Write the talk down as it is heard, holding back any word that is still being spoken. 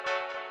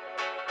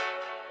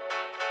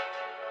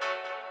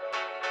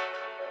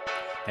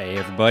Hey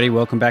everybody,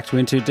 welcome back to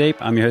In Too Deep.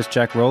 I'm your host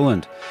Jack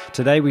Rowland.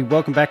 Today we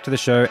welcome back to the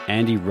show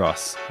Andy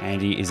Ross.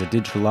 Andy is a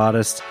digital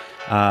artist,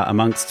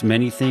 amongst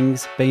many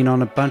things, been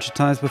on a bunch of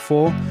times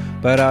before,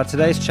 but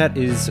today's chat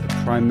is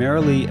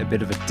primarily a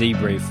bit of a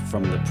debrief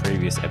from the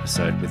previous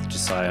episode with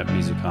Josiah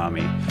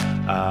Mizukami.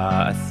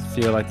 I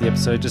feel like the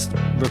episode just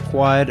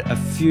required a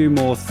few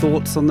more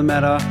thoughts on the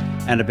matter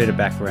and a bit of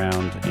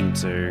background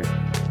into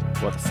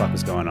what the fuck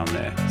was going on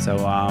there. So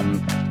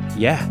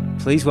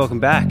please welcome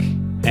back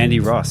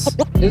Andy Ross.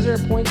 Is there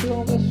a point to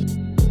all this?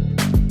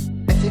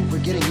 I think we're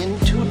getting in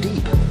too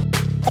deep.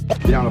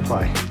 You don't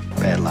apply.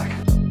 Bad luck.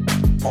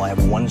 Well, I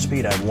have one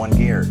speed, I have one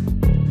gear.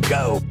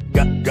 Go,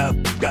 go, go,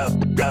 go,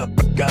 go,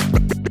 go,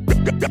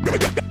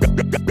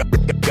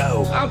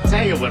 go. I'll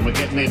tell you when we're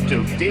getting in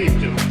too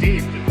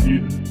deep.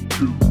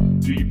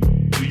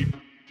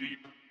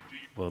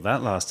 Well,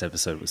 that last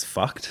episode was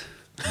fucked.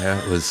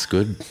 Yeah, it was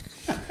good.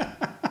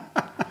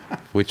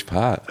 Which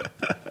part?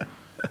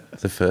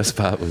 The first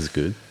part was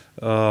good.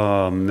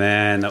 Oh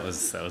man, that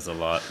was a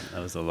lot.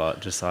 That was a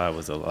lot. Josiah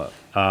was a lot.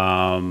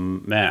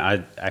 Man,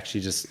 I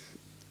actually just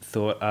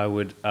thought I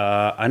would.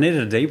 I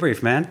needed a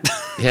debrief, man.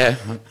 Yeah,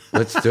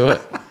 let's do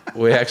it.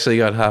 We actually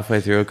got halfway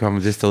through a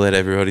conversation, just to let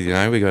everybody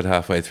know, we got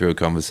halfway through a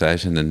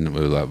conversation and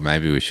we were like,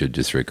 maybe we should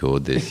just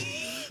record this.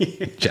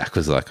 Jack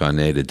was like, I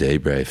need a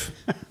debrief.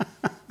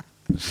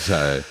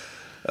 So,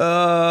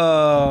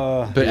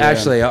 but yeah.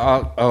 actually,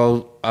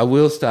 I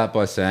will start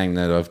by saying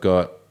that I've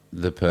got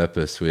the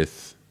purpose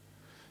with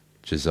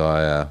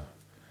Josiah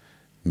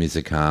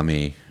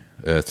Mizukami,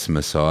 Earth's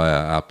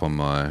Messiah, up on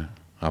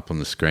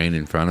the screen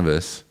in front of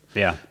us.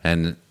 Yeah.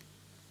 And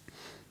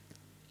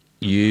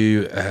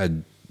you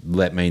had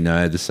let me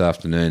know this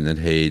afternoon that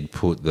he'd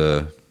put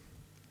the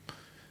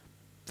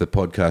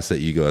podcast that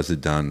you guys had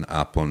done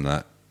up on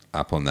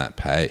that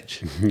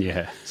page.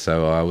 Yeah.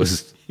 So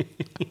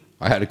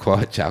I had a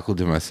quiet chuckle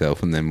to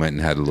myself and then went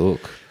and had a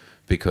look,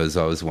 because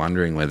I was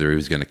wondering whether he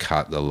was going to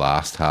cut the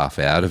last half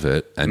out of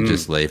it and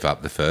just leave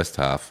up the first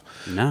half.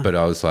 No. But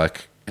I was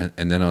like,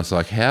 and then I was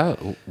like,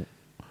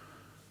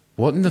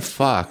 what in the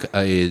fuck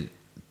are you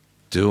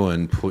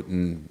doing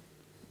putting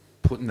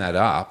that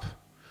up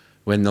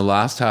when the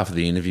last half of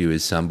the interview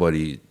is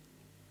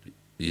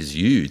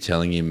you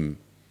telling him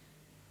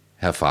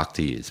how fucked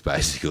he is,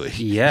 basically.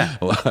 Yeah.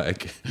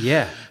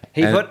 Yeah.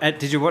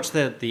 Did you watch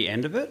the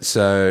end of it?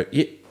 So,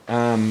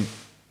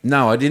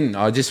 no, I didn't.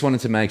 I just wanted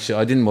to make sure.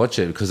 I didn't watch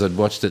it because I'd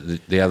watched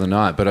it the other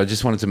night, but I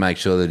just wanted to make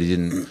sure that he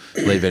didn't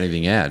leave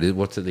anything out.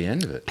 What's at the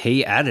end of it?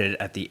 He added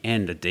at the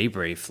end a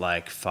debrief,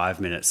 like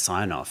 5-minute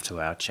sign-off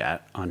to our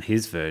chat on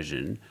his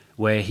version,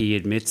 where he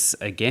admits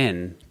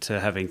again to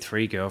having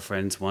 3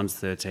 girlfriends, one's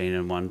 13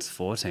 and one's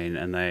 14,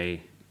 and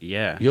they,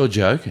 yeah. You're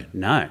joking.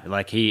 No,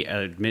 like he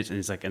admits, and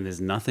he's like, and there's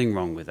nothing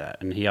wrong with that.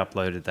 And he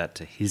uploaded that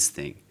to his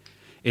thing.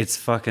 It's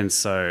fucking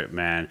so,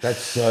 man. That's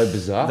so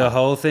bizarre. The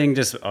whole thing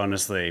just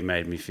honestly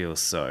made me feel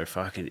so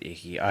fucking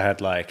icky. I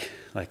had like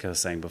I was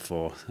saying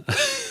before,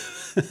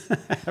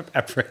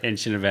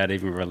 apprehension about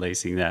even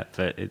releasing that.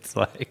 But it's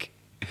like,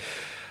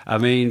 I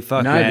mean,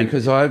 fuck, no, man.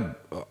 because I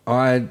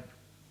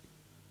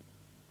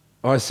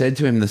said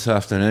to him this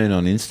afternoon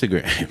on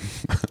Instagram,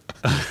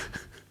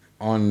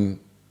 on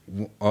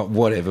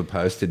whatever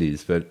post it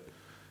is, but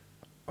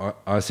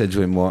I said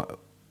to him,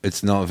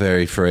 it's not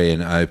very free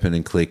and open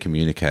and clear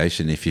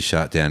communication if you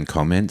shut down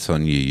comments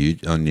on your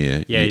He's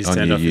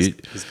turned off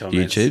his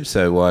comments. YouTube.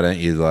 So why don't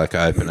you like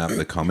open up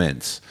the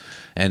comments?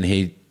 And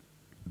he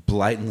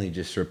blatantly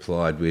just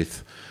replied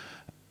with,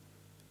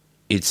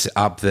 "It's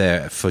up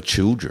there for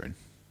children."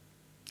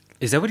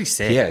 Is that what he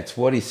said? Yeah, it's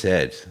what he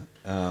said.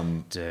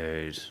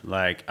 Dude,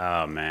 like,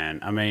 oh man.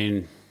 I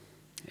mean,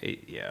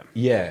 yeah.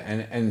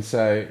 Yeah, and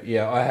so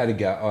yeah, I had a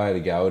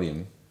go at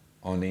him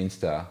on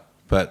Insta,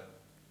 but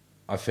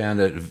I found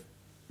it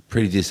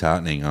pretty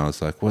disheartening. I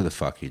was like, what the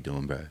fuck are you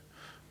doing, bro?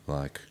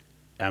 Like,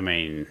 I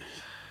mean,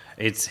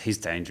 he's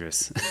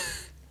dangerous.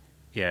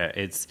 Yeah,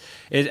 I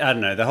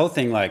don't know. The whole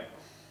thing, like,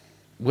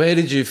 where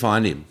did you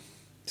find him?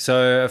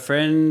 So a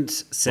friend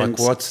sent.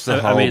 Like, what's the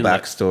whole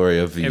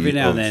backstory of you? Every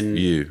now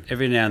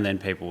and then,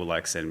 people will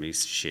like send me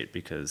shit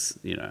because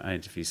I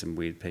interview some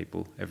weird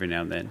people every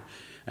now and then,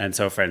 and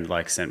so a friend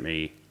like sent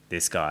me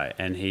this guy,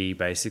 and he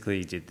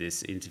basically did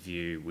this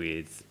interview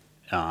with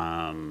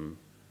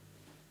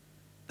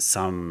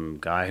some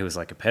guy who was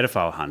like a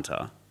pedophile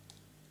hunter.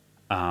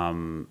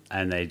 And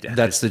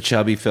that's the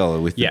chubby fella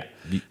with yeah.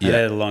 They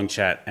had a long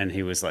chat, and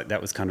he was like, that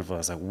was kind of, I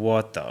was like,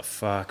 what the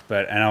fuck?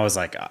 And I was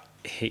like,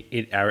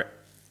 it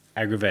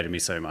aggravated me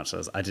so much.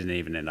 I didn't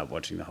even end up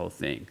watching the whole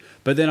thing.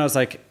 But then I was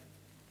like,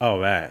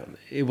 oh wow,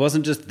 it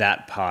wasn't just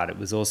that part. It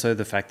was also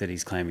the fact that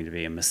he's claiming to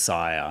be a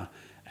messiah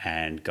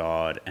and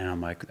God. And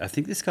I'm like, I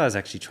think this guy's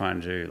actually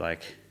trying to do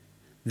like,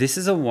 this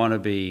is a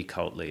wannabe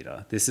cult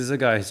leader. This is a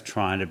guy who's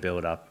trying to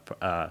build up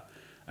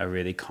a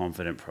really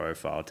confident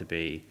profile to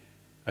be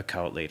a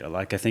cult leader.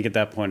 Like, I think at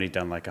that point he'd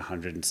done like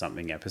 100 and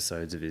something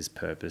episodes of his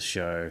Purpose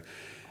show,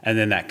 and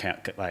then that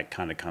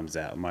kind of comes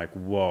out. I'm like,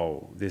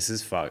 whoa, this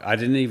is fuck. I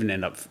didn't even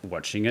end up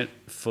watching it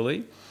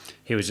fully,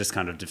 he was just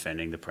kind of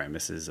defending the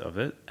premises of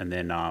it, and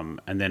then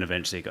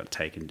eventually it got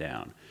taken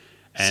down.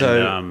 And,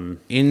 So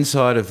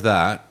inside of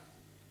that,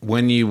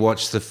 when you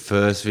watch the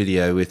first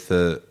video with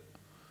the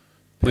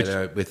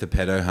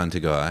pedo hunter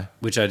guy,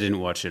 which I didn't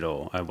watch at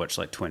all. I watched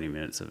like 20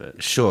 minutes of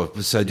it. sure.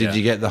 So did Yeah.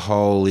 you get the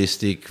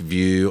holistic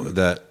view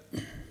that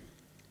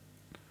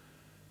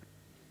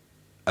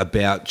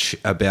about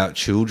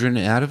children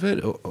out of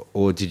it,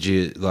 or did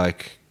you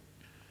like?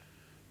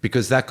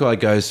 Because that guy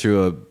goes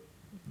through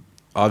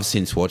I've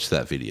since watched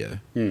that video,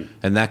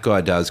 and that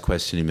guy does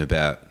question him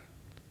about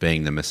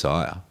being the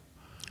Messiah.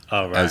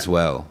 Oh, right. As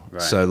well.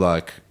 Right. So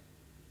like,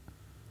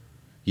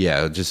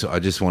 yeah, I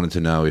just wanted to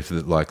know if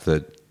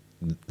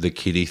the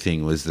kiddie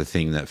thing was the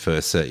thing that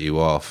first set you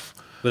off.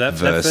 Well,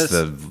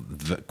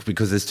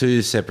 Because there's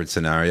two separate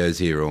scenarios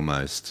here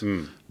almost.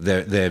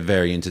 They're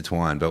very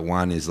intertwined, but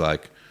one is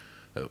like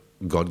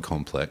God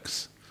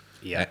complex,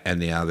 Yeah.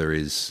 and the other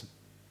is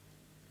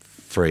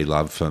free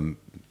love for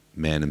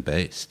man and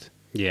beast.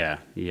 Yeah,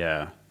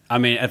 yeah. I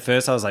mean, at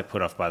first I was like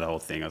put off by the whole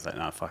thing. I was like,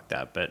 no, fuck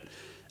that. But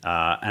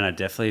and I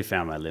definitely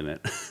found my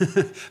limit.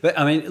 But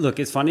I mean, look,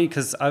 it's funny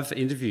because I've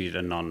interviewed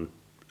a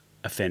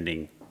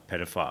non-offending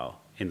pedophile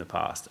in the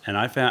past, and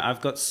I found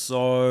I've got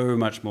so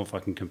much more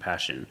fucking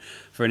compassion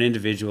for an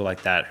individual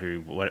like that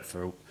who,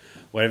 for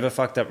whatever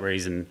fucked up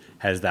reason,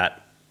 has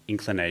that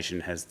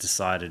inclination, has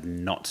decided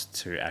not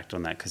to act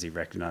on that because he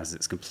recognizes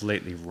it's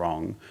completely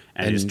wrong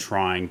and is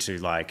trying to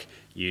like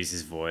use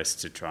his voice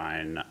to try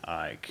and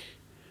like,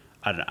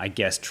 I don't know, I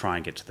guess try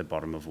and get to the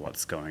bottom of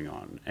what's going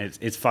on.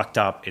 It's fucked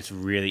up. It's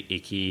really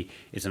icky.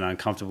 It's an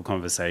uncomfortable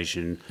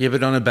conversation. Yeah,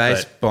 but on a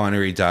base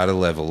binary data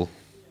level,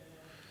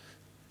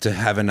 to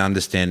have an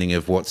understanding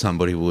of what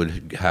somebody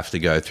would have to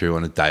go through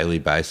on a daily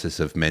basis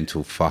of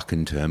mental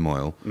fucking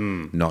turmoil,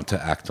 not to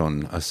act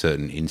on a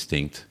certain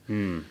instinct,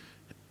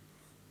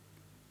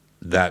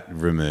 that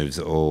removes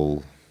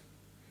all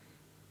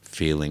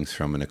feelings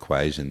from an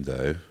equation,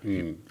 though.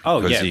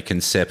 Oh, because yeah. you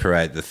can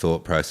separate the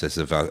thought process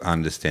of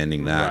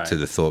understanding that Right. to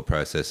the thought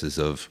processes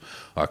of,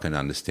 I can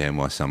understand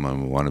why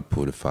someone would want to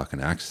put a fucking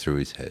axe through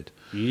his head.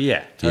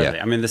 Yeah, totally.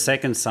 Yeah. I mean, the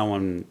second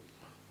someone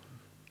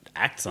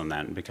acts on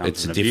that and becomes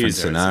It's an a different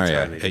abuser, scenario. It's a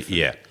totally different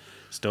Yeah.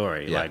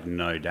 story, Yeah. like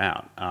no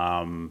doubt.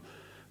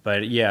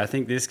 But yeah, I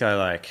think this guy,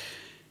 like,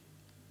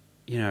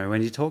 you know,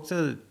 when you talk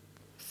to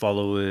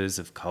followers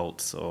of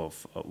cults,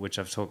 which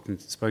I've spoken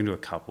to a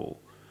couple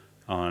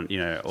on, you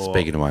know, or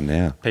Speaking of one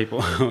now. people,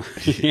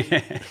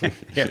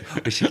 yeah,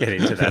 we should get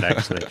into that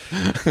actually.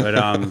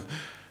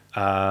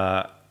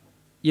 But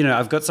you know,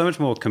 I've got so much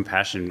more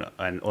compassion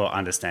or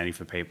understanding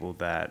for people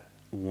that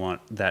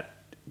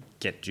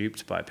get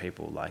duped by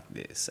people like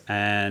this.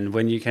 And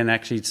when you can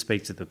actually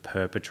speak to the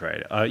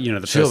perpetrator, you know,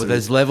 the Sure, person but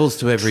there's levels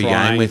to every game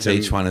trying with to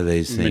each one of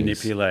these things.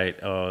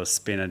 manipulate or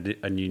spin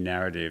a new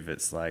narrative,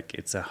 it's like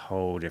it's a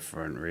whole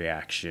different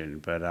reaction.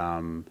 But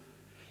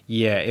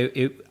yeah,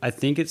 I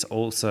think it's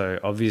also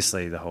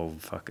obviously the whole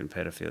fucking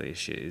pedophilia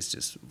shit is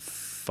just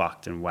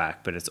fucked and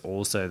whack, but it's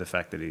also the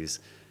fact that he's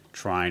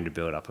trying to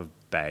build up a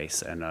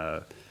base and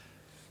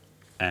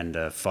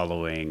a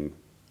following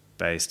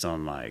based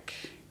on like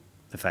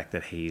the fact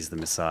that he's the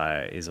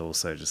Messiah is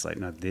also just like,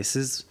 no, this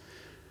is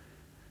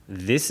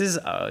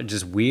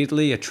just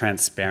weirdly a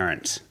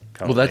transparent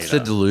cult Well, that's the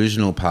leader.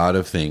 delusional part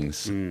of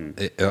things.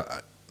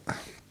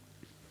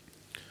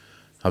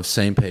 I've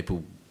seen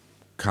people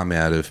come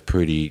out of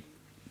pretty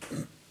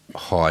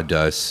high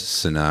dose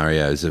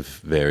scenarios of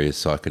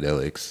various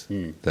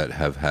psychedelics that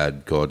have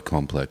had God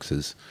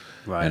complexes.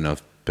 Right. And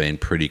I've been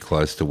pretty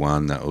close to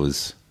one that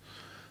was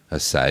a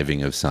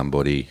saving of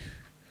somebody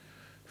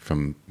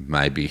from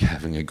maybe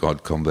having a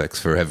God complex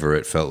forever,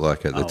 it felt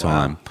like at the wow.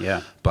 time.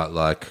 Yeah. But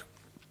like,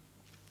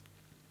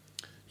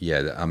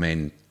 yeah, I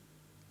mean,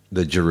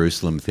 the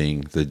Jerusalem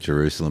thing, the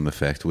Jerusalem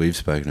effect, we've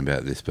spoken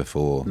about this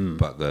before,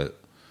 but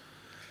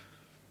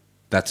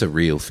that's a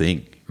real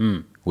thing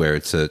where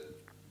it's a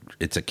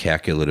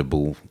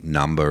calculatable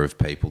number of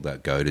people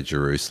that go to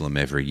Jerusalem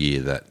every year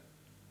that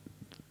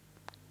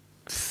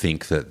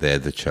think that they're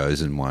the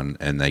chosen one,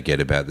 and they get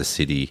about the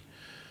city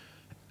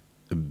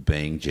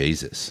being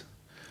Jesus.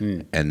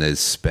 And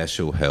there's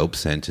special help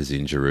centers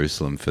in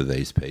Jerusalem for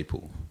these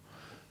people.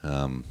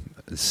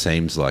 It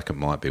seems like it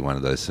might be one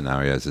of those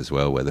scenarios as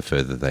well, where the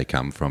further they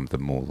come from, the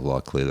more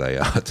likely they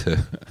are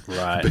to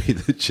Right. be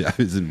the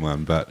chosen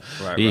one. But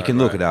Right, you right, can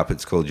look right. it up.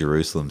 It's called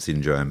Jerusalem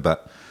syndrome.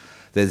 But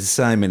there's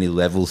so many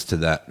levels to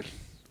that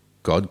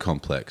God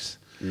complex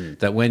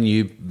that when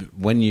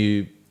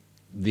you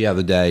the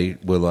other day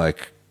were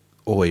like,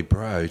 "Oi,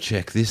 bro,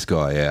 check this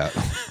guy out,"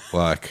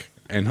 like.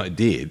 And I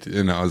did.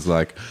 And I was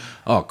like,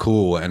 oh,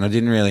 cool. And I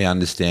didn't really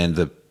understand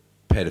the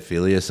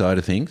pedophilia side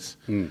of things.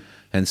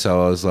 And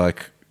so I was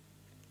like,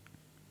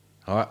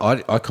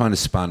 I kind of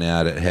spun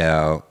out at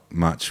how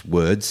much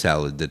word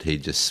salad that he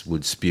just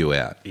would spew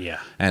out. Yeah.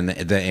 And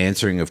the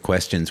answering of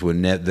questions were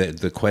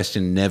the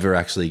question never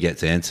actually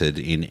gets answered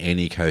in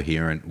any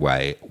coherent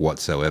way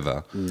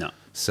whatsoever. No.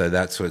 So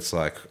that's what's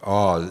like,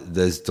 oh,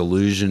 there's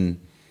delusion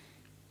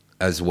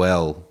as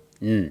well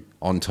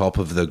on top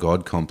of the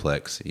God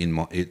complex in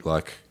my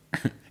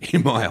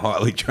in my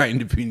highly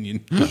trained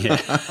opinion.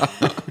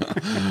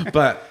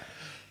 But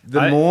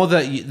the more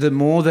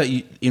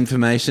that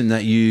information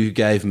that you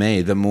gave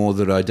me, the more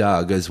that I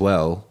dug as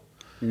well.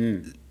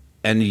 And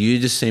you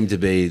just seem to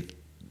be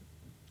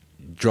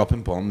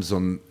dropping bombs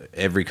on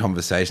every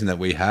conversation that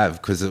we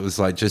have, because it was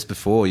like just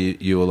before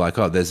you were like,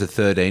 oh, there's a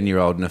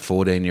 13-year-old and a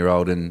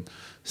 14-year-old and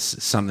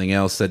something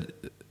else that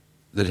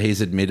he's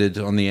admitted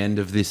on the end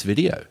of this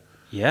video.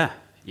 Yeah.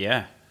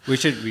 We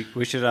should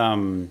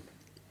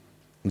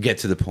Get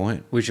to the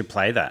point. we should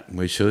play that.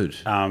 We should.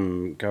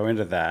 Go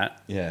into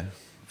that Yeah.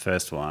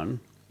 first one.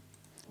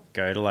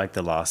 Go to like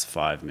the last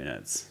 5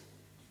 minutes.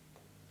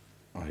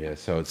 Oh yeah.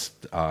 So it's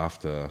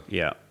after.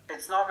 Yeah.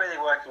 It's not really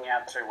working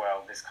out too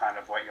well, this kind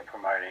of what you're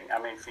promoting.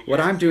 I mean, for What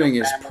I'm doing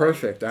is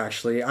perfect,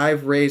 actually.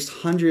 I've raised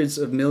hundreds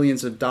of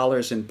millions of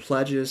dollars in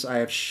pledges. I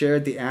have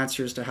shared the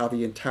answers to how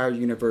the entire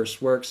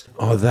universe works.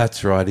 Oh,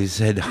 that's right. He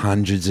said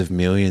hundreds of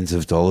millions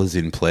of dollars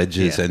in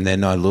pledges. Yeah. And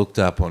then I looked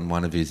up on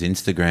one of his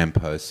Instagram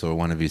posts or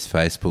one of his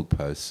Facebook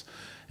posts,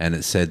 and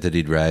it said that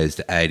he'd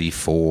raised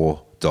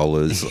 $84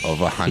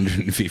 of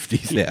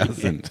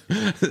 150,000.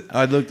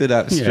 I looked it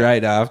up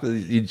straight after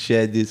you'd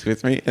shared this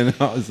with me, and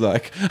I was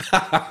like,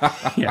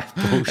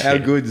 how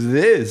good's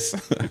this?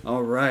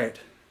 All right.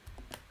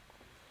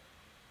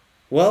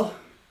 Well,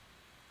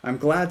 I'm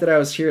glad that I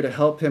was here to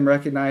help him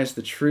recognize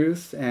the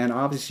truth, and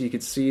obviously you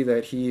could see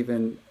that he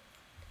even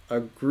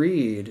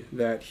agreed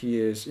that he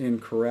is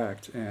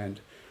incorrect and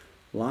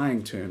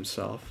lying to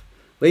himself.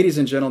 Ladies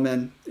and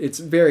gentlemen, it's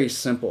very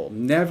simple.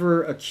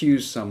 Never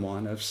accuse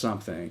someone of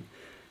something.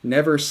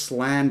 Never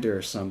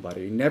slander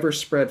somebody. Never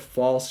spread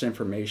false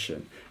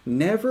information.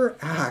 Never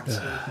act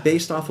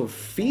based off of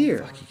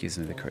fear. He gives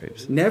me the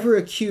creeps. Never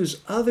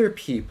accuse other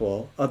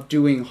people of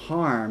doing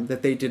harm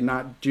that they did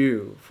not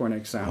do, for an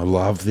example. I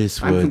love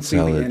this I'm word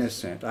completely salad.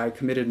 innocent. I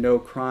committed no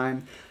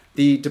crime.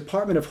 The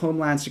Department of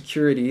Homeland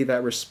Security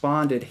that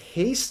responded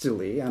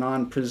hastily and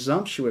on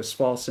presumptuous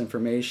false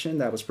information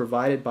that was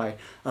provided by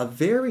a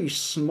very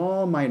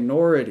small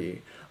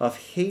minority of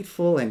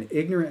hateful and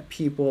ignorant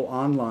people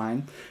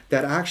online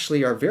that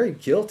actually are very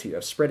guilty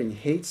of spreading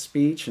hate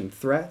speech and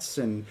threats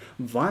and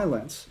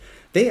violence.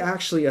 They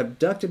actually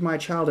abducted my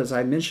child, as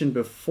I mentioned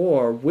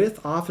before,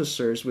 with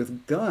officers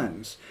with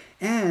guns.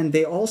 And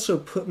they also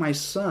put my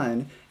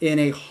son in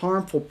a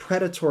harmful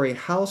predatory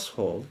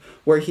household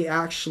where he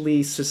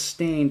actually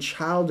sustained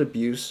child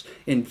abuse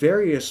in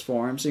various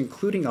forms,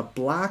 including a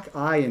black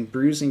eye and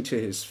bruising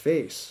to his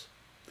face.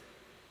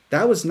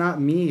 That was not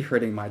me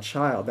hurting my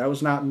child. That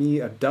was not me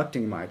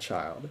abducting my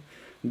child.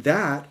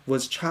 That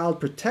was Child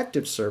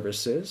Protective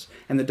Services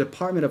and the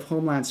Department of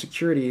Homeland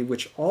Security,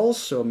 which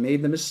also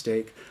made the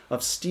mistake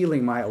of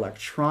stealing my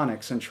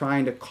electronics and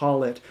trying to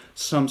call it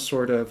some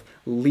sort of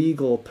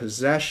legal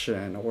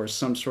possession or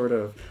some sort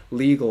of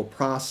legal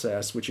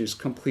process, which is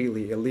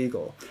completely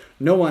illegal.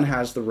 No one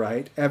has the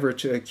right ever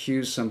to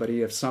accuse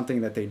somebody of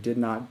something that they did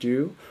not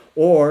do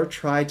or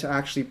try to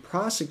actually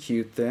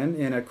prosecute them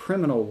in a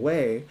criminal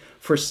way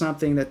for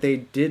something that they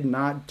did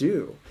not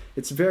do.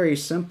 It's very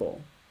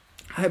simple.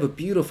 I have a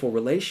beautiful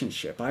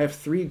relationship. I have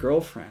 3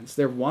 girlfriends.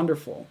 They're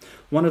wonderful.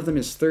 One of them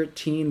is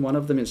 13. One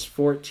of them is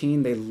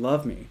 14. They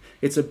love me.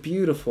 It's a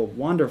beautiful,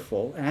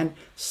 wonderful, and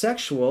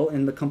sexual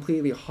in the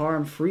completely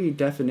harm-free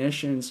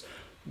definitions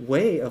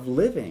way of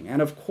living.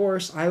 And of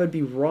course, I would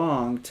be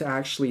wrong to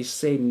actually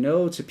say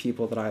no to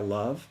people that I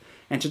love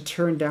and to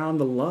turn down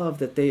the love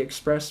that they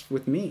express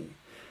with me.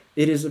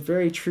 It is a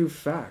very true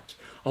fact.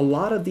 A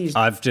lot of these...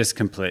 I've just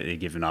completely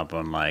given up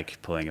on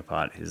like pulling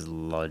apart his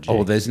logic.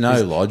 Oh, there's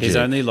no logic. His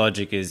only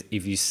logic is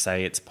if you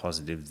say it's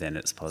positive, then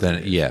it's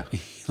positive. Then, yeah.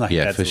 Like,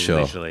 yeah, that's for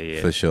sure. literally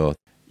it. For sure.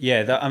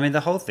 Yeah, I mean,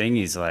 the whole thing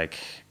is like,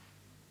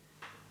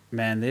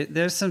 man,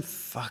 there's some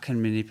fucking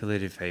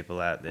manipulative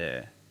people out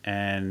there.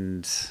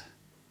 And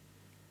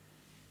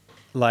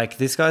like,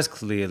 this guy's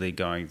clearly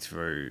going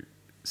through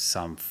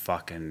some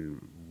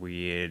fucking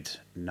weird,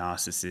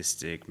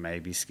 narcissistic,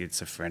 maybe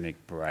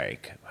schizophrenic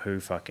break. Who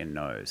fucking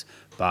knows?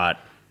 But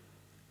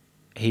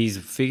he's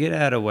figured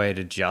out a way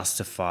to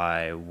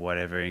justify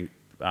whatever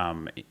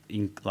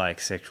like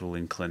sexual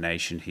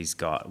inclination he's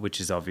got, which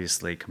is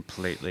obviously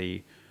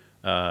completely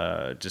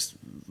just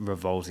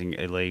revolting,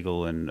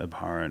 illegal, and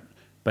abhorrent.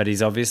 But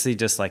he's obviously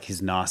just like,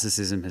 his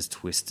narcissism has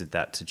twisted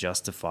that to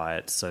justify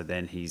it. So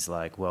then he's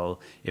like,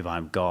 well, if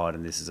I'm God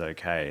and this is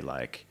okay,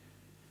 like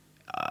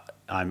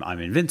I'm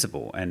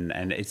invincible and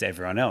it's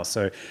everyone else.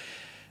 So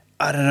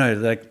I don't know,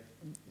 like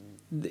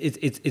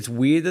it's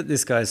weird that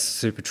this guy's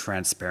super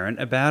transparent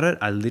about it.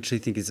 I literally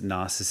think his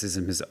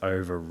narcissism has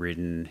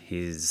overridden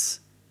his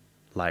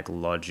like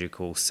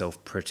logical,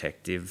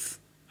 self-protective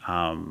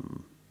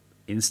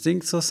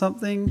instincts or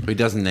something. He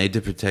doesn't need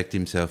to protect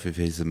himself if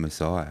he's the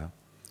Messiah.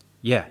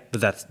 Yeah,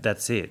 but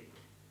that's it.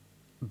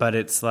 But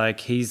it's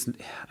like he's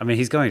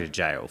going to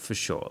jail for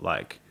sure.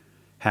 Like,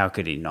 how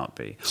could he not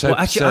be? So- Well,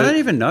 actually, so- I don't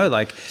even know.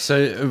 Like,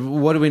 So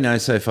what do we know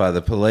so far?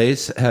 The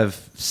police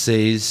have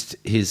seized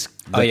his...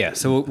 oh yeah.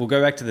 So we'll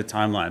go back to the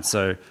timeline.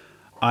 So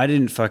I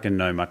didn't fucking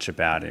know much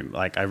about him.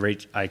 Like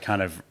I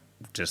kind of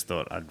just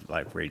thought I'd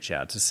like reach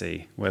out to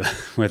see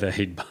whether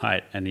he'd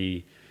bite, and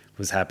he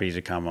was happy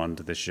to come on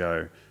to the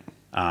show.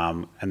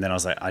 And then I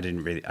was like, I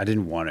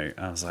didn't want to.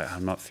 I was like,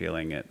 I'm not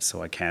feeling it,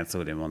 so I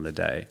cancelled him on the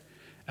day,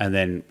 and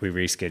then we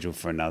rescheduled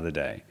for another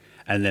day.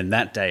 And then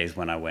that day is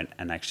when I went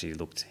and actually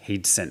looked.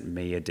 He'd sent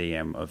me a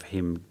DM of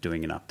him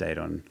doing an update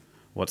on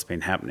what's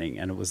been happening,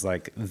 and it was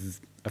like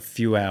a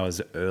few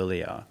hours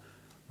earlier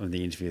of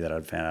the interview that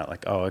I'd found out,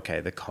 like, oh, okay,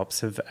 the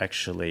cops have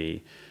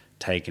actually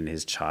taken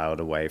his child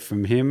away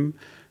from him.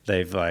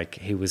 They've like,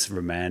 he was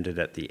remanded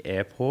at the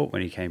airport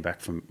when he came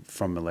back from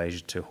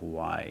Malaysia to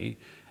Hawaii.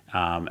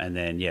 And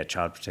then, yeah,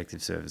 Child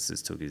Protective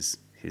Services took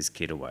his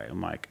kid away.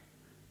 I'm like,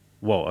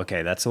 whoa,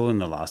 okay, that's all in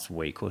the last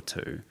week or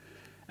two.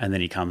 And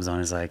then he comes on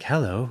and is like,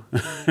 hello,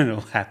 and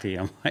all happy.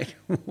 I'm like,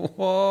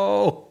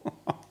 whoa.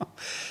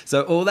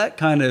 So all that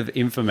kind of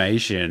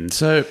information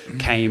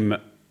came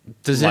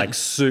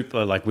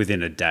super like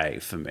within a day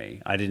for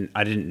me. I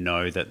didn't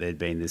know that there'd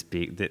been this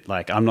big, that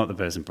like, I'm not the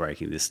person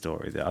breaking this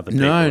story. The other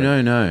people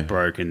had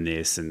broken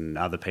this, and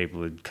other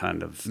people had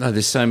kind of... No,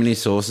 there's so many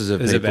sources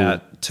of people. It was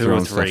about 2 or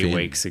throwing 3 stuff in.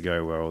 weeks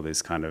ago where all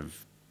this kind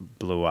of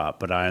blew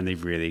up, but I only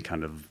really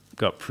kind of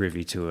got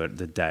privy to it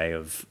the day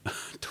of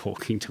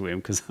talking to him,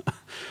 because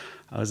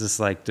I was just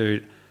like,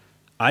 dude,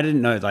 I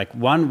didn't know. Like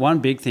one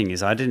big thing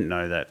is I didn't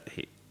know that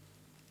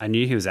I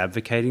knew he was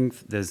advocating.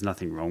 There's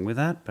nothing wrong with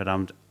that, but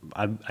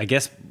I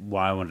guess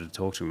why I wanted to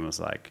talk to him was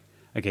like,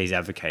 okay, he's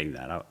advocating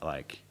that,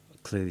 like,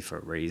 clearly for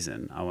a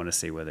reason. I want to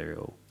see whether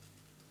he'll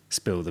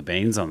spill the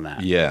beans on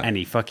that. Yeah. And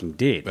he fucking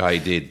did. Oh, he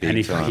did, big and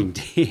he time. fucking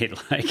did.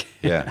 Like,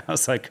 Yeah. I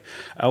was like,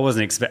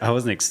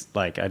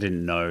 I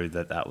didn't know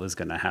that was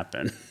going to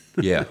happen.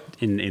 Yeah.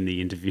 in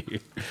the interview.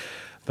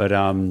 But,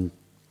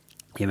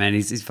 yeah, man,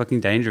 he's fucking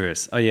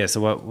dangerous. Oh, yeah,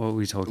 so what were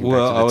we talking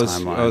about? I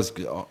was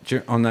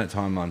on that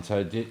timeline.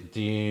 So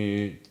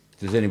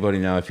does anybody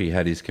know if he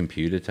had his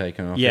computer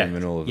taken off him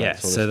and all of that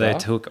sort of stuff? So they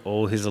took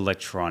all his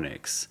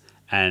electronics,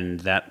 and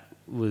that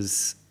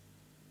was...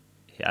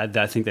 I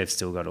think they've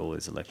still got all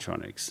his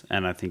electronics,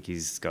 and I think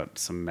he's got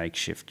some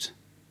makeshift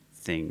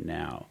thing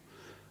now.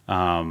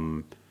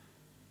 And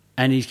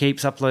he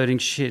keeps uploading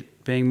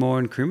shit being more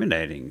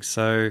incriminating.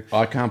 So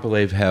I can't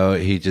believe how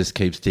he just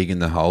keeps digging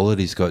the hole that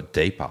he's got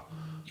deeper.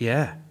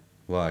 yeah,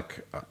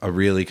 Like, I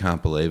really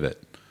can't believe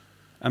it.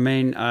 I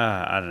mean,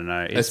 I don't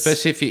know.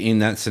 Especially if you're in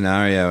that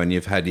scenario and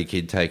you've had your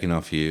kid taken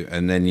off you,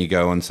 and then you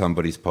go on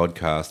somebody's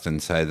podcast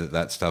and say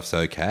that stuff's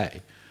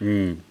okay.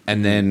 And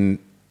then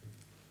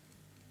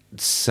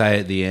say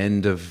at the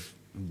end of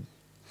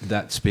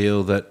that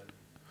spiel that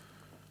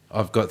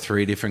I've got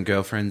 3 different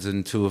girlfriends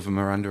and 2 of them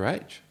are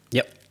underage.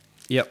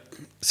 Yep.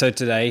 So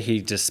today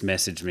he just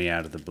messaged me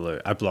out of the blue.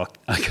 I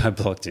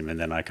blocked him, and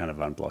then I kind of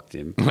unblocked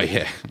him. Oh,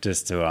 yeah.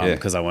 Just to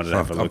because I wanted to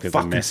have a look at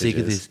the messages. I'm fucking sick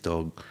of this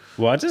dog.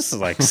 Well, I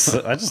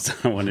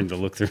just don't want him to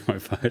look through my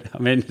phone. I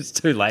mean, it's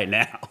too late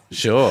now.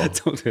 Sure.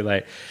 It's all too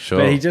late. Sure.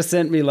 But he just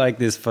sent me like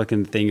this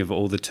fucking thing of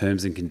all the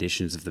terms and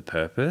conditions of the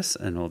purpose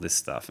and all this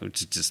stuff,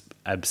 which is just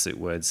absolute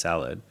word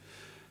salad.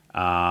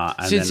 And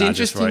So it's then I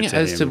just interesting wrote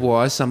as to him,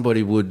 why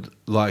somebody would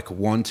like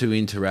want to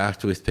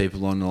interact with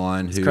people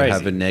online who crazy.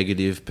 have a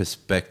negative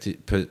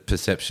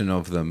perception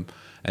of them,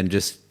 and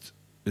just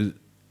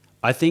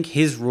I think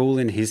his rule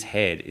in his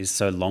head is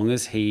so long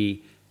as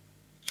he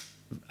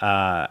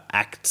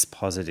acts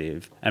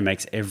positive and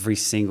makes every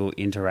single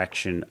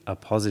interaction a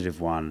positive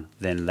one,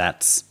 then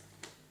that's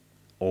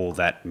all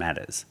that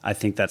matters. I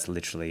think that's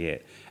literally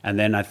it. And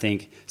then I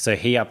think, so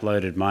he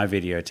uploaded my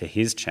video to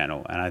his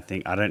channel, and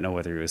I don't know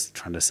whether he was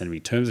trying to send me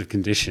terms of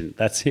condition.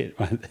 That's it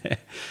right there.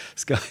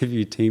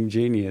 Skyview Team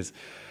Genius.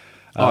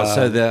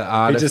 so the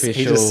artificial...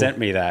 He just sent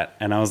me that,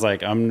 and I was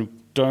like,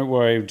 don't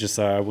worry, just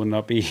so I will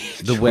not be...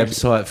 The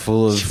website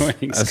full of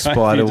joining a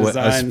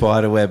Skyview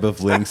spider web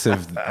of links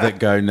that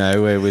go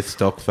nowhere with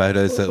stock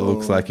photos that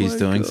looks like he's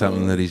doing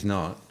something that he's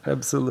not.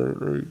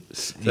 Absolutely.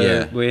 So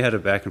Yeah. we had a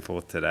back and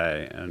forth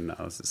today, and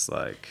I was just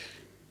like,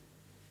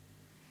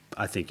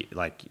 I think,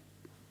 like,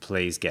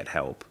 please get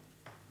help.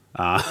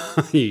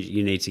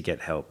 You need to get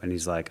help. And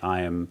he's like,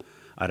 I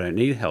don't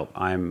need help.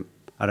 I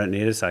don't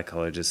need a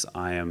psychologist.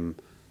 I am,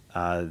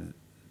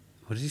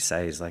 what did he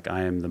say? He's like,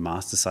 I am the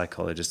master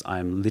psychologist. I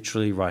am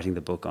literally writing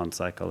the book on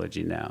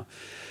psychology now.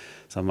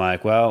 So I'm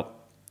like, well,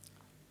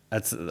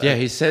 that's... Yeah,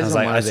 he says I was on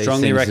like, one I of these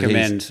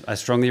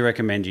strongly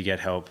recommend you get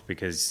help,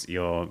 because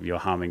you're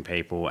harming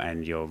people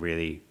and you're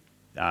really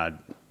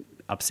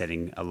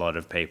upsetting a lot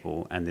of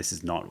people, and this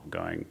is not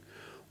going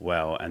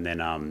well. And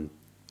then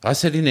I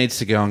said he needs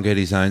to go and get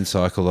his own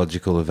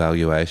psychological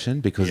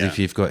evaluation, because if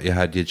you've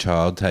had your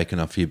child taken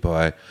off you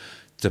by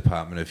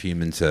Department of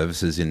Human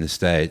Services in the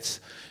States,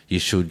 you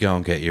should go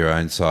and get your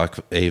own psych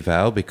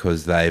eval,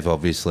 because they've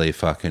obviously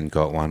fucking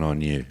got one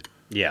on you.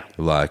 Yeah.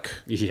 Like,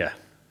 Yeah.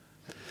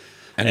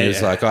 and he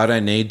was like, I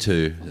don't need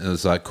to. And it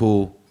was like,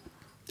 cool.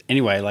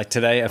 Anyway, like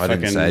today, I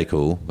didn't say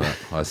cool, but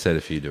I said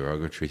a few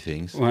derogatory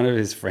things. one of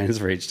his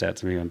friends reached out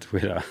to me on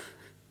Twitter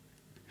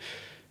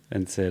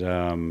and said,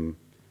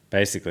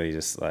 basically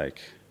just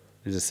like,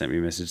 He just sent me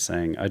a message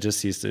saying, I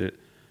used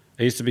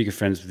to be good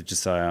friends with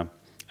Josiah.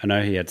 I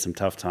know he had some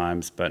tough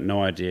times, but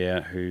no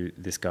idea who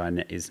this guy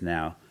is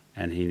now,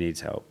 and he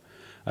needs help.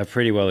 I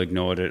pretty well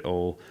ignored it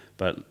all,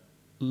 but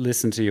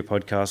listened to your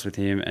podcast with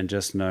him and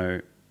just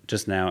now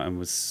and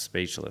was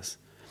speechless.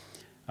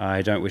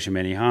 I don't wish him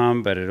any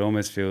harm, but it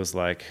almost feels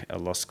like a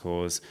lost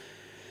cause,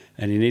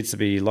 and he needs to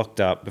be locked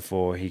up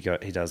before he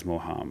does more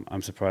harm.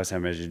 I'm surprised how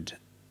measured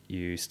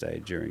you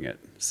stayed during it.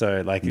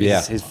 So like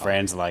his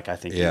friends are like, I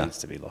think he needs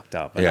to be locked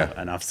up.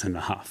 Enough's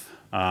enough.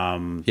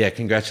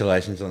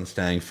 Congratulations on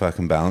staying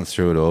fucking balanced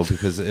through it all,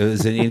 because it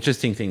was an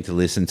interesting thing to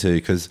listen to,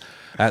 because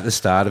at the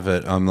start of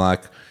it, I'm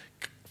like,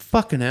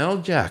 fucking hell,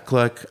 Jack,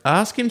 like,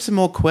 ask him some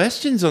more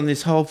questions on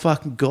this whole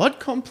fucking God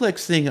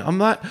complex thing. I'm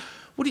like,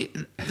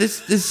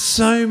 there's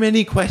so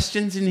many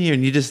questions in here,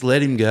 and you just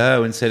let him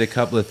go and said a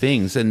couple of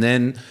things, and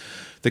then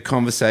the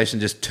conversation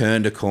just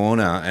turned a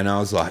corner, and I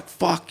was like,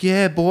 fuck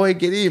yeah, boy,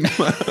 get him.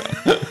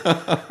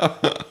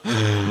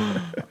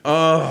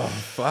 Oh,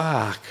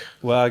 fuck.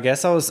 Well, I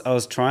guess I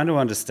was trying to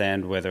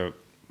understand whether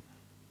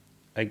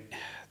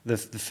the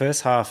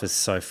first half is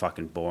so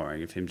fucking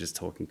boring of him just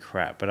talking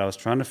crap, but I was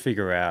trying to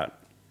figure out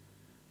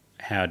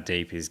how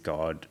deep his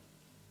God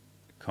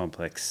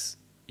complex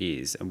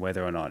is and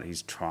whether or not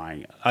he's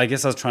trying. I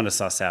guess I was trying to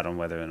suss out on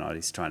whether or not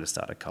he's trying to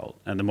start a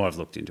cult, and the more I've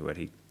looked into it,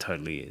 he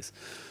totally is.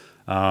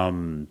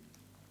 But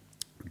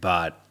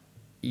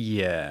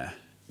yeah,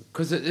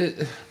 because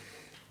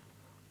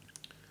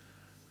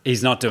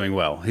he's not doing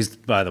well. He's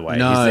not doing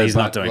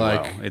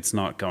well. It's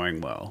not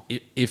going well.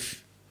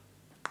 If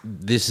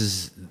this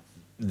is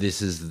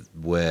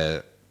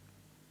where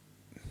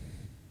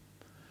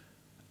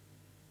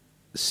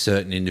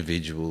certain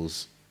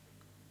individuals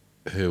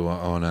who are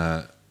on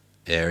a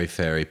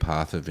airy-fairy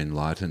path of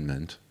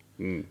enlightenment,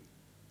 and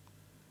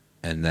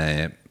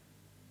they're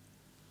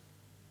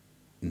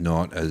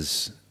not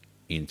as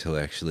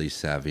intellectually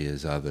savvy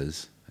as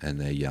others,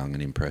 and they're young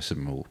and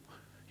impressionable,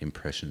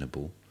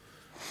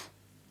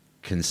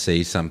 can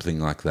see something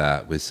like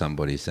that with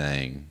somebody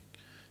saying,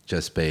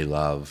 just be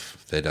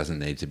love, there doesn't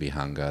need to be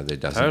hunger, there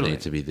doesn't need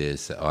to be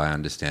this, I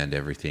understand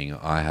everything,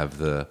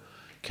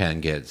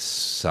 can get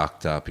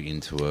sucked up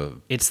into a...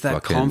 It's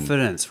that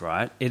confidence,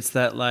 right? It's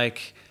that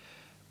like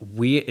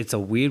it's a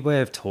weird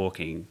way of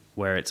talking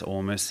where it's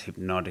almost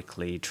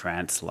hypnotically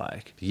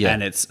trance-like. Yeah.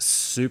 And it's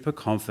super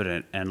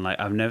confident, and like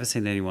I've never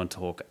seen anyone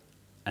talk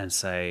and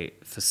say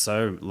for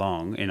so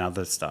long in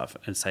other stuff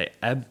and say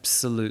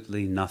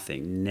absolutely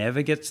nothing,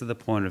 never gets to the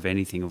point of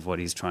anything of what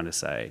he's trying to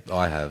say.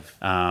 I have.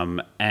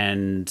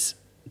 And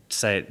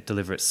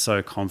deliver it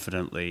so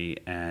confidently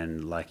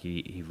and like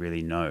he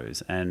really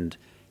knows. And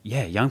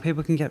yeah, young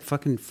people can get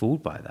fucking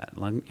fooled by that.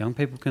 Like young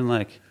people can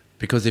like...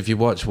 Because if you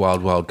watch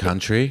Wild Wild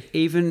Country...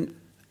 Even...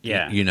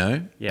 Yeah. You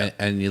know? Yeah.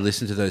 And you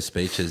listen to those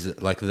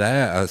speeches, like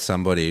they are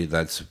somebody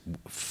that's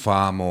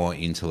far more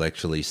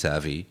intellectually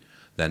savvy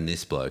than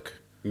this bloke.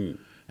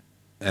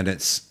 And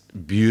it's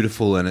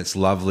beautiful and it's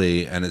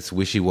lovely and it's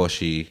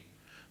wishy-washy,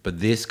 but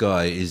this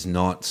guy is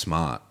not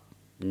smart.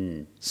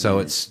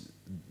 So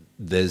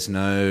there's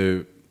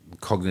no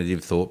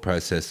cognitive thought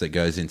process that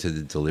goes into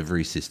the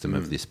delivery system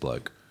of this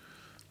bloke.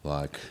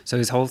 So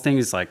his whole thing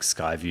is like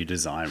Skyview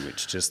Design,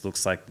 which just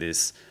looks like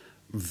this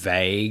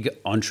vague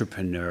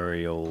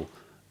entrepreneurial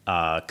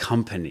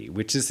company,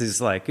 which is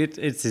his like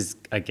it's his,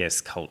 I guess,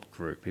 cult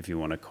group, if you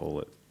want to call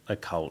it a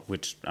cult,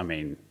 which I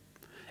mean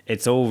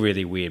it's all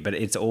really weird, but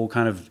it's all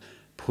kind of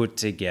put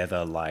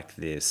together like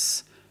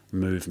this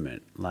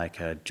movement, like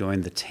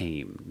join the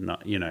team,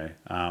 not, you know,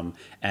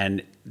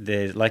 and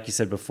there, like you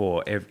said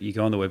before, you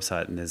go on the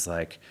website and there's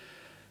like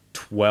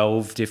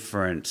 12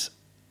 different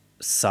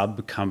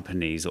sub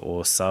companies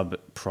or sub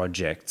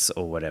projects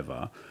or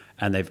whatever,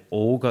 and they've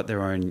all got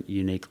their own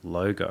unique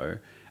logo,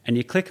 and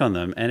you click on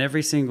them and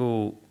every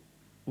single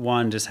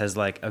one just has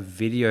like a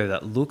video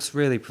that looks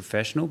really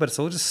professional, but it's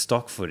all just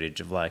stock footage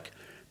of like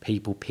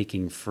people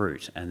picking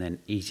fruit and then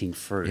eating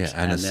fruit,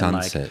 and a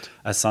sunset, like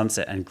a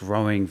sunset and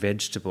growing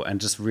vegetable, and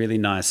just really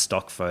nice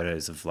stock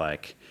photos of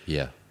like,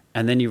 yeah.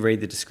 And then you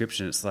read the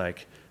description, it's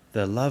like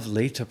the Love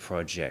Lita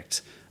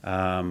project.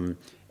 We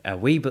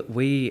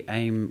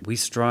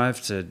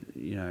strive to,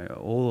 you know,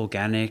 all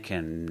organic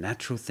and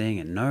natural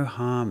thing and no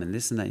harm and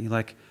this and that. And you're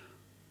like,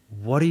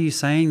 what are you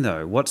saying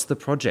though? What's the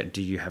project?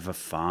 Do you have a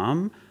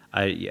farm?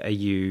 Are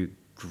you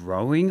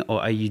growing,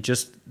 or are you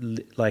just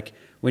like,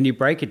 when you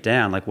break it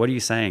down, like what are you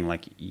saying?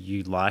 Like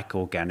you like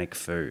organic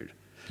food.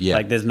 Yeah.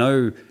 Like there's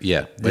no...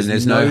 Yeah, but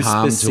there's no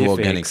harm to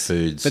organic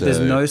food. But there's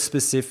no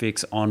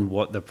specifics on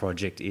what the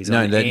project is.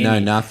 No,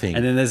 nothing.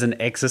 And then there's an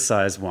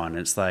exercise one.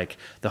 It's like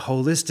the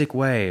holistic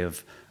way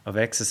of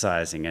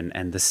exercising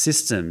and the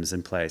systems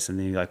in place. And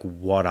then you're like,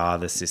 what are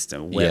the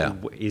systems?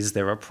 Is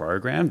there a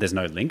program? There's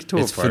no link to a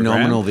program. It's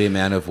phenomenal the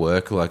amount of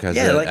work, like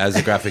as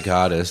a graphic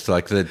artist,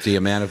 like the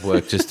amount of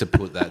work just to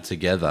put that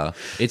together.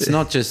 It's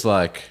not just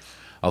like,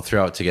 I'll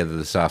throw it together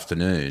this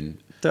afternoon.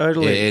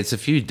 Totally. It's a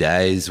few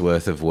days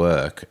worth of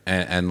work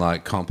and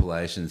like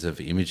compilations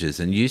of images.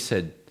 And you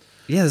said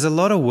Yeah, there's a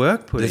lot of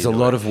work put There's into a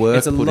lot it. of work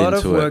It's a put lot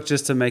into of work it.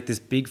 just to make this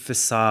big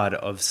facade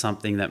of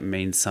something that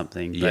means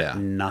something, but Yeah.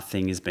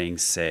 nothing is being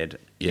said.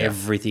 Yeah.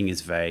 Everything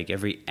is vague.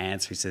 Every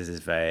answer he says is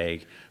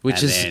vague.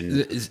 Which And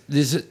then- is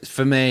this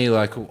for me,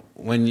 like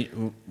when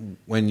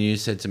you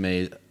said to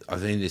me, I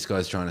think this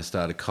guy's trying to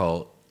start a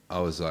cult, I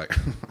was like,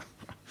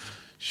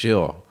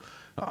 sure.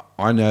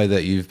 I know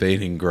that you've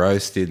been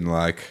engrossed in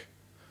like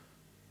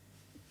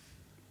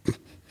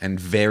and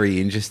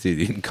very interested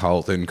in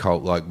cult and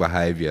cult-like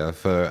behavior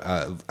for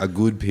a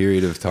good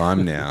period of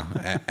time now.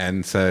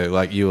 And so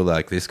like you were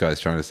like, this guy's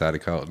trying to start a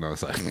cult, and I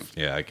was like,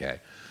 yeah, okay.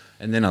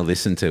 And then I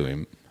listened to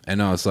him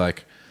and I was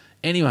like,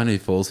 anyone who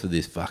falls for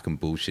this fucking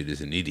bullshit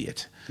is an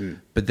idiot.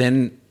 But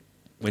then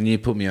when you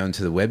put me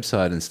onto the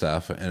website and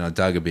stuff, and I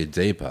dug a bit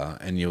deeper,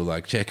 and you were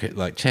like, check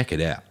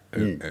it out.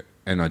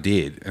 And I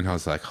did, and I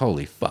was like,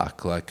 holy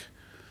fuck, like.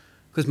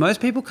 Because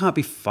most people can't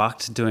be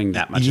fucked doing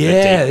that much Yeah,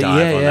 of a deep dive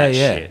yeah, on yeah, that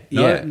yeah, shit.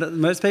 yeah. No,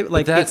 most people,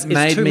 like, But that it's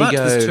made too me much.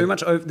 go- There's too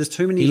much. There's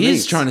too many He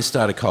links. is trying to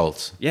start a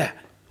cult. Yeah.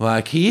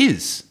 Like, he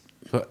is.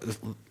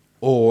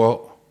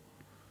 Or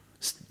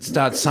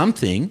start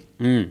something.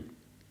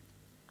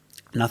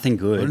 Nothing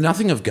good.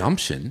 Nothing of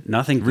gumption.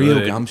 Nothing Real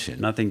good. gumption.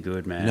 Nothing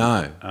good, man.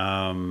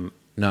 No.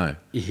 No.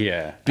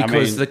 Yeah.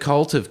 Because the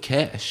cult of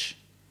cash.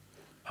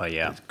 Oh,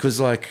 yeah. Because,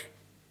 like,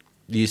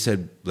 you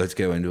said, let's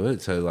go into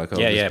it. So, like, I'll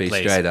Yeah, just yeah, be please.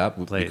 straight up.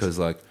 Please. Because,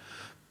 like,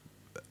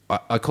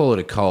 I call it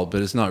a cult,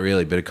 but it's not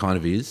really, but it kind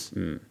of is.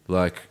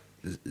 Like,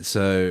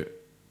 so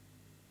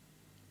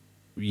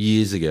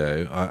years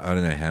ago, I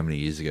don't know how many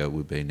years ago it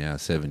would be now,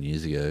 7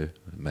 years ago,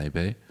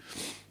 maybe.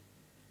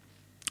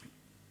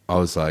 I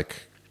was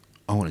like,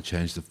 I want to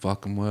change the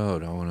fucking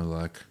world. I want to,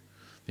 like,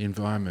 the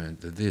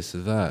environment, the this, the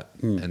that,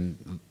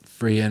 and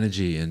free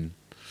energy. And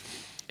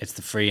It's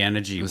the free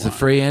energy it was one. the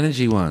free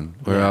energy one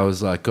where Yeah. I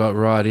was like, got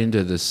right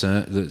into the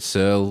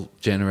Searle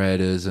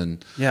generators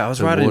and Yeah, I was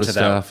the right water into that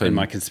stuff in and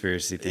my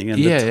conspiracy thing. And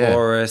Yeah, the yeah.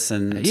 Taurus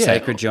and Yeah,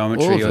 sacred all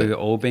geometry of it.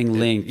 all being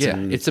linked. Yeah,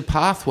 and it's a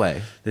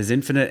pathway. there's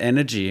infinite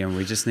energy, and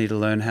we just need to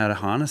learn how to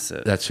harness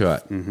it. That's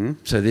right. Mm-hmm.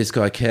 So this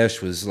guy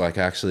Kesh was like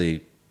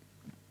actually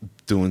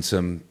doing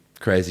some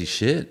crazy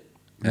shit,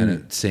 and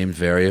it seemed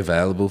very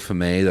available for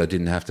me. I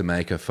didn't have to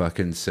make a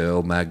fucking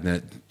Searle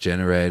magnet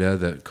generator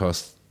that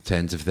cost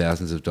tens of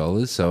thousands of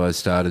dollars. So I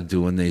started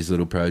doing these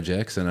little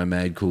projects, and I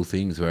made cool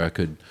things where I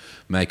could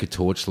make a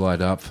torch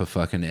light up for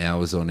fucking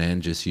hours on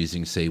end just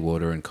using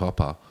seawater and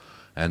copper.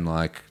 And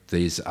like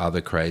these other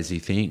crazy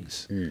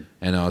things.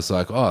 And I was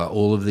like, oh,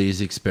 all of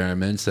these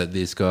experiments that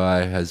this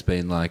guy has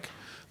been like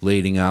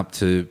leading up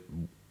to,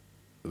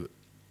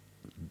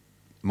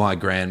 my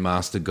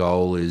grandmaster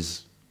goal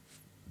is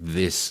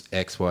this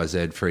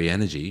XYZ free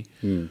energy.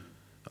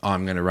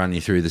 I'm going to run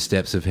you through the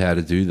steps of how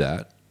to do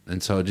that.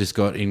 And so I just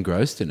got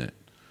engrossed in it.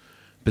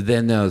 But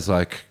then there was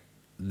like,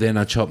 then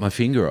I chopped my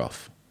finger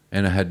off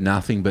and I had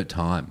nothing but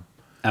time.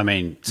 I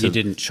mean, So- you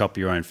didn't chop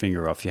your own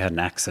finger off. You had an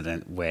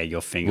accident where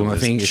your finger Well, my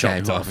was finger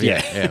chopped came off.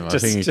 Yeah, my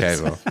finger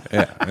came off.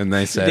 Yeah, and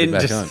they You sewed it didn't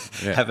back just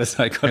on. Yeah. have a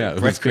psychotic Yeah, it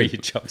was break where good. you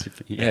chopped your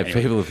finger. Yeah,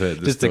 Anyway, people have heard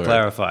the just story. to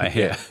clarify.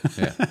 Yeah,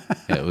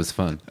 it was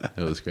fun.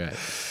 It was great.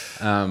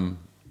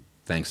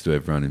 Thanks to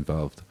everyone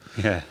involved.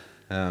 Yeah.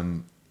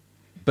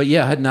 But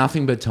yeah, I had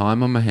nothing but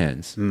time on my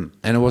hands, and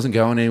I wasn't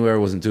going anywhere. I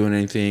wasn't doing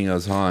anything. I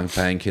was high on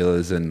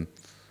painkillers, and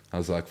I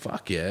was like,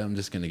 "Fuck yeah, I'm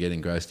just going to get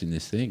engrossed in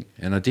this thing,"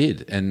 and I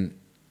did. And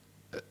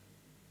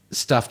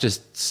stuff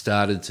just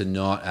started to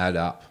not add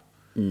up,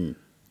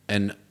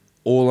 and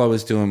all I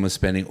was doing was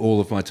spending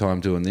all of my time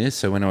doing this.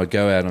 So when I would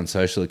go out on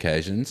social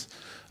occasions,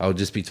 I would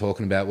just be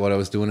talking about what I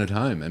was doing at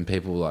home, and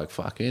people were like,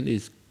 "Fuck,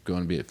 Andy's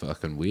going to be bit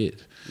fucking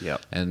weird."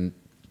 Yep. And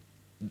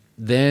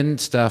then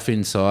stuff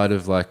inside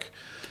of like.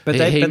 But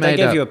he they made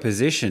gave up- you a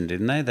position,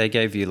 didn't they? They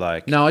gave you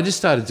like... No, I just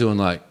started doing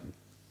like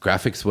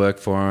graphics work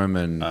for them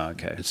and Oh,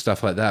 okay.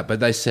 stuff like that. But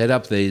they set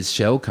up these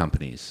shell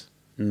companies.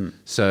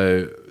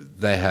 So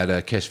they had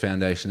a Kesh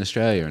Foundation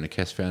Australia and a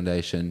Kesh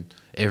Foundation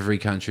every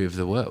country of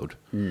the world.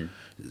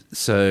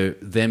 So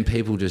then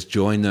people just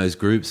join those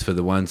groups for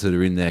the ones that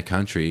are in their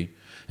country,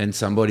 and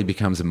somebody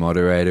becomes a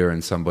moderator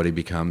and somebody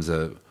becomes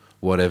a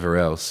whatever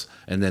else,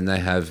 and then they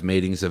have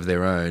meetings of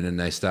their own and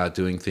they start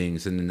doing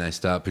things, and then they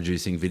start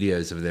producing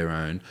videos of their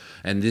own,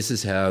 and this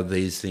is how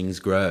these things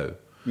grow.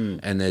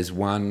 And there's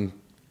one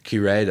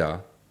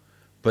curator,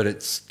 but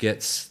it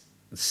gets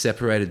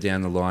separated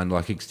down the line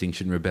like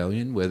Extinction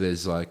Rebellion, where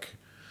there's like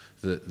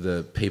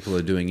the people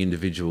are doing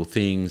individual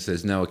things,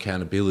 there's no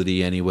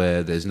accountability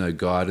anywhere, there's no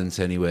guidance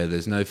anywhere,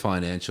 there's no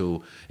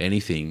financial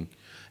anything,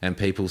 and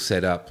people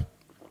set up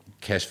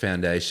Kesh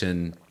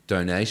Foundation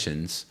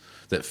donations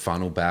that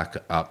funnel back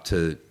up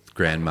to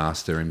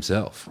Grandmaster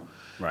himself.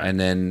 Right. And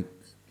then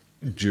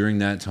during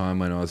that time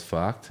when I was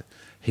fucked,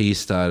 he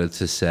started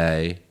to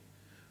say,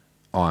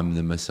 I'm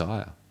the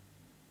Messiah.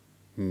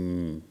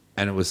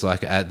 And it was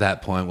like at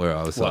that point where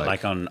I was What,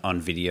 like on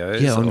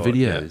videos? yeah, on or-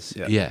 videos.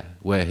 Yeah, Yeah,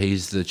 where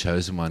he's the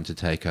chosen one to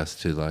take us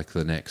to like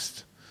the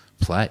next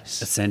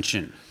place.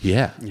 Ascension.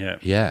 Yeah. Yeah.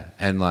 Yeah.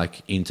 And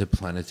like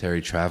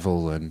interplanetary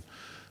travel and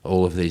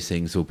all of these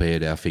things will be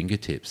at our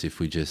fingertips if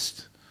we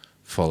just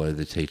follow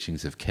the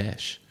teachings of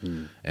Kesh.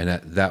 And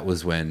that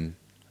was when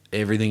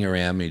everything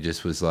around me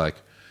just was like,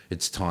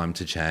 it's time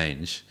to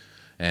change.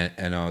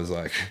 And I was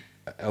like,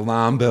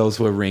 alarm bells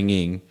were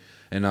ringing.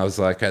 And I was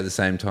like, at the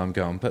same time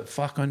going, but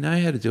fuck, I know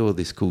how to do all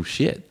this cool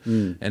shit.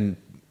 And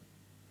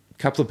a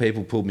couple of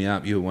people pulled me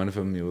up. You were one of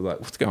them. You were like,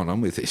 what's going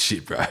on with this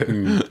shit, bro?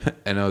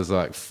 And I was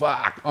like,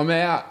 fuck, I'm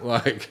out.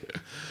 Like,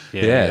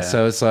 yeah.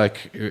 So it's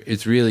like,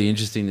 it's really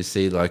interesting to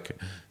see like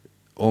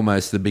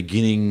almost the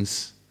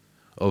beginnings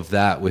of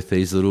that with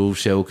these little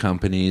shell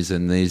companies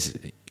and these,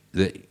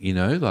 you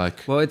know, like.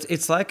 Well,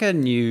 it's like a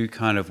new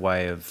kind of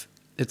way of,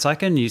 it's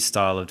like a new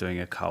style of doing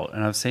a cult.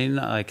 And I've seen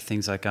like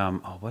things like,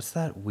 what's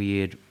that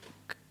weird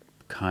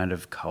kind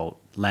of cult?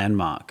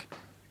 Landmark.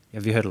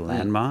 Have you heard of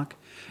Landmark?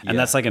 And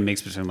that's like a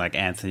mix between like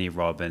Anthony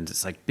Robbins.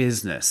 It's like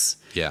business.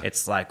 Yeah.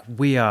 It's like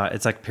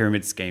it's like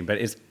pyramid scheme, but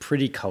it's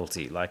pretty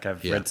culty. Like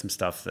I've read some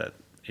stuff that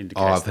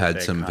indicates I've that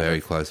had some kind very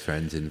of, close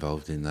friends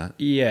involved in that.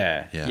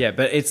 yeah,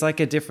 but it's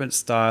like a different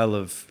style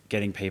of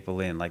getting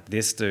people in. Like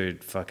this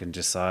dude, fucking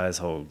Josiah's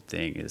whole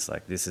thing is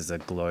like, this is a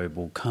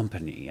global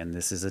company and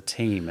this is a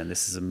team and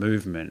this is a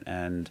movement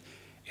and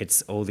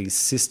it's all these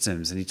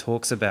systems. And he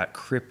talks about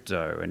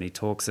crypto and he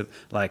talks of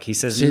like, he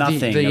says nothing.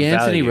 The of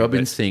Anthony value,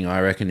 Robbins but- thing,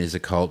 I reckon, is a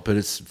cult, but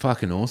it's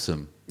fucking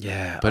awesome.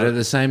 Yeah. But at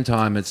the same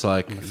time, it's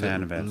like I'm a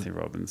fan of Anthony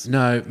Robbins.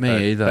 No,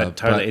 me either. But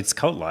totally, but it's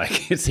cult-like.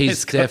 he's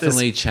it's got this-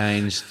 definitely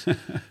changed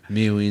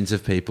millions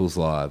of people's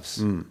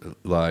lives.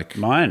 Like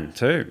mine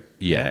too.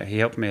 Yeah. He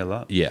helped me a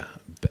lot. yeah,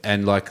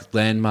 and like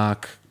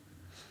Landmark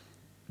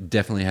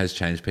definitely has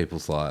changed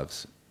people's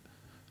lives.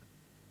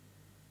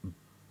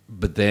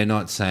 But they're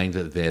not saying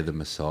that they're the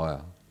Messiah,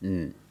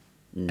 and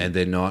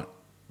they're not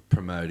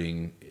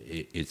promoting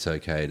it's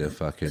okay to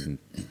fucking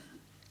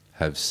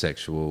have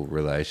sexual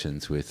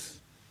relations with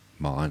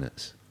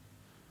minors.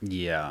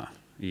 Yeah.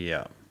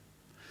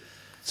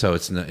 So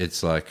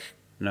it's like,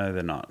 No,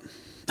 they're not.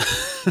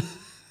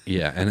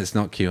 yeah, and it's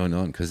not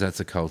QAnon because that's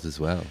a cult as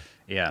well.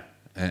 Yeah.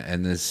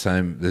 And there's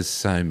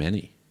so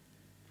many.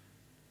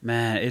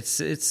 Man, it's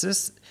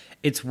just,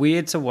 it's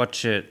weird to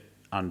watch it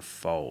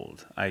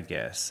unfold, I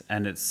guess.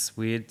 And it's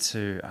weird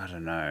to, I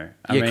don't know.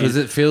 I Yeah, mean, because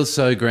it feels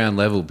so ground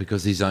level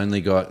because he's only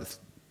got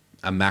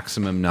a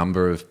maximum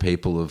number of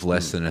people of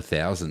less than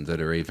 1,000 that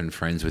are even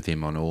friends with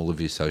him on all of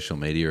his social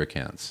media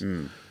accounts.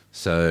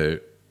 So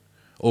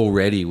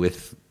already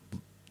with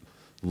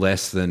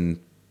less than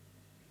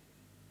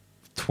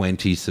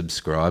 20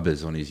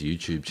 subscribers on his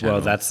YouTube channel.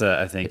 well, that's,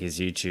 I think his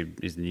new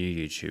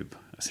YouTube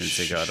since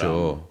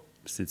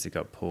it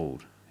got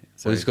pulled.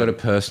 So Well, he's got a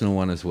personal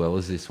one as well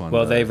as this one.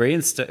 Well, though. they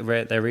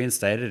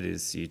reinstated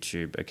his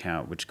YouTube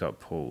account, which got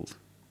pulled.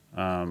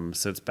 So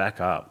it's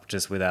back up,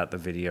 just without the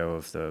video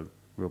of the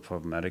real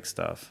problematic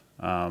stuff.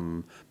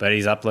 But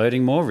he's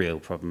uploading more real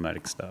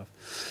problematic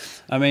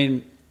stuff. I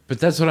mean, But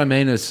that's what I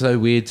mean. It's so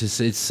weird to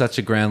see. It's such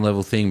a ground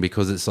level thing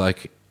because it's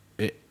like,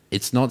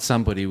 it's not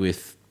somebody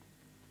with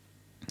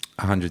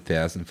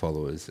 100,000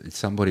 followers. It's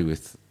somebody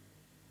with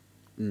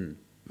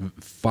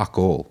fuck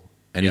all.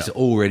 And he's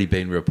already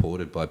been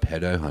reported by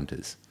pedo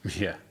hunters.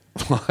 yeah,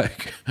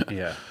 Like,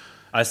 yeah.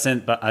 I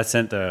sent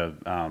the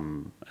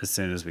as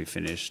soon as we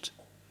finished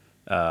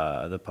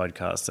the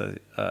podcast,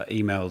 I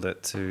emailed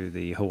it to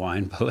the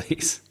Hawaiian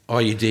police. oh,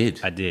 you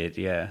did? I did,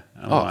 yeah.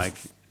 I'm Oh, like,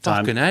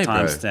 fucking A, bro.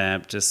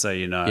 timestamp, just so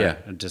you know. Yeah.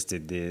 I just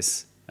did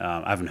this.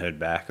 I haven't heard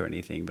back or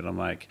anything, but I'm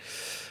like,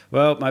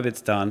 well, my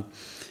bit's done.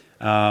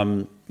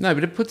 No,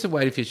 but it puts a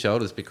weight off your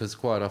shoulders because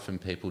quite often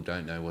people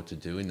don't know what to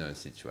do in those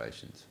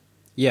situations.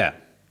 Yeah,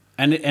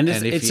 and it's, And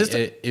if it's you, just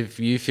if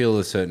you feel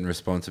a certain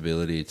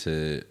responsibility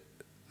to,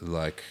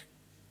 like,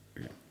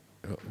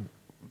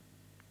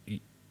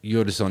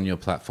 you're just on your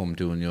platform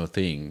doing your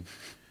thing,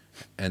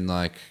 and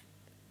like,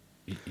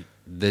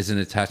 there's an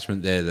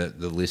attachment there that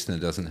the listener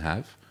doesn't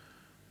have.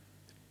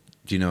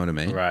 Do you know what I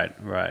mean?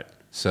 right.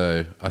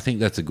 So I think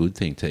that's a good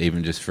thing to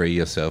even just free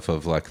yourself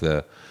of like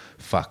the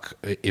fuck.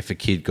 If a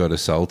kid got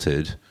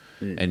assaulted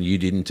and you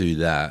didn't do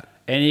that,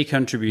 Any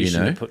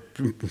contribution You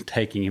know? to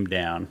taking him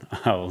down,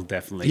 I will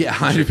definitely.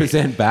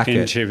 100% back it.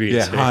 contribute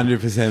Yeah, to.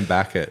 100%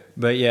 back it.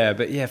 But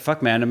yeah,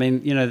 fuck, man. I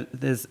mean, you know,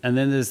 there's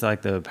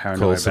like the paranoia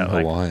Call some about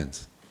like,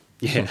 Hawaiians.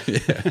 yeah.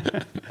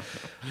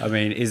 I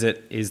mean, is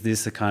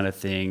this the kind of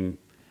thing?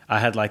 I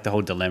had like the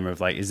whole dilemma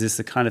of like, is this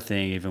the kind of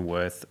thing even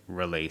worth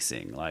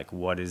releasing? Like,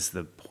 what is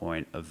the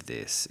point of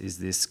this? Is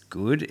this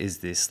good? Is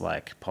this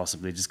like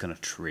possibly just going to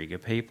trigger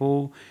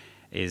people?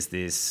 Is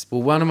this?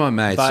 Well, one of my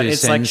mates But who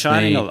it's like sends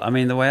shining. me, I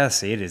mean, the way I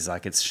see it is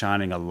like it's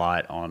shining a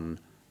light on.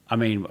 I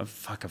mean,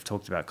 fuck, I've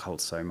talked about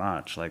cults so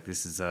much. Like,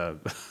 this is a.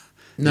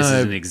 This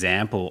is an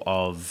example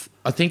of.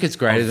 I think it's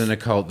greater than a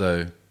cult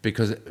though,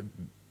 because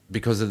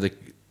of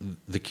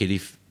the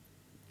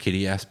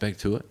kiddie aspect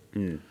to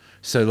it.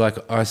 So like,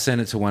 I sent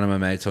it to one of my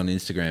mates on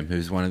Instagram,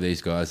 who's one of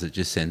these guys that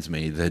just sends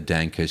me the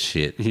dankest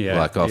shit,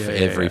 like off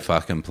every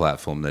fucking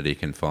platform that he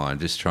can find,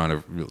 just trying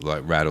to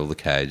like rattle the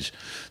cage,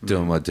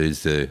 doing what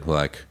dudes do,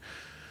 like.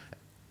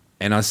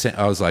 And I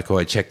was like,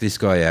 oh, check this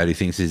guy out. He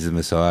thinks he's the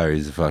Messiah.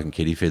 He's a fucking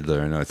kiddie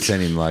fiddler. And I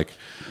sent him like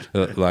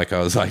I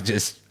was like,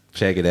 just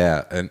check it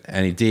out.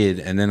 And he did.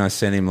 And then I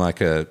sent him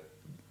like a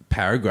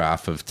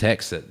paragraph of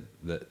text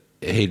that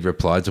he'd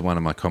replied to one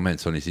of my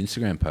comments on his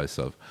Instagram post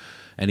of.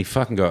 And he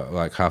fucking got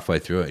like halfway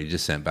through it. He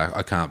just sent back,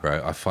 I can't,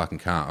 bro. I fucking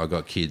can't. I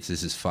got kids.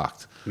 This is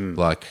fucked.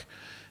 Like,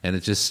 and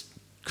it just,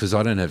 because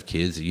I don't have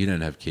kids, you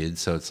don't have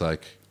kids. So it's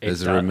like,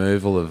 there's a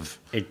removal of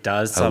it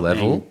does a something,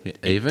 level.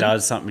 It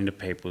does something to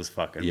people's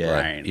fucking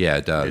brain. Yeah,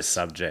 it does. This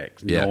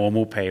subject. Yeah.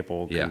 Normal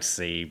people can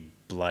see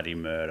bloody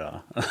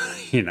murder.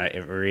 You know,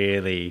 it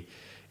really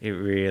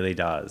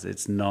does.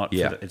 It's not.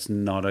 It's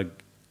not a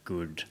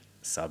good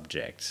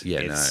subject.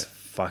 Yeah, it's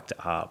fucked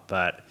up,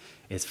 but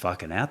it's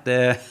fucking out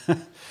there.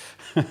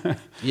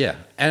 Yeah,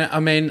 and I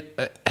mean,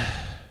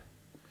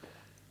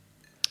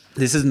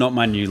 this is not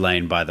my new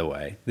lane, by the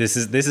way. This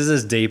is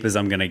as deep as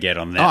I'm going to get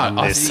on that. On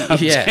this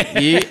subject.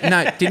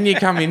 Yeah. Didn't you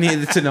come in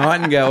here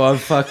tonight and go,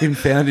 I've fucking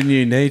found a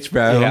new niche,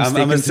 bro? Yeah,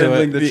 I'm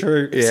assembling the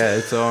troops. Yeah,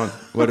 it's on.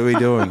 What are we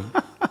doing?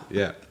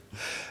 Yeah.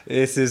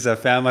 This is, I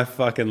found my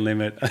fucking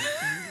limit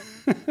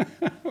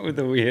with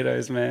the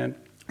weirdos, man.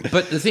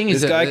 But the thing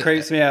is, this guy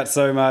creeps me out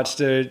so much,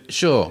 dude.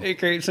 Sure. He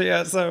creeps me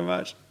out so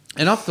much.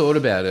 And I've thought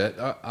about it.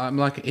 I'm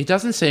like, he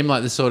doesn't seem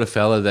like the sort of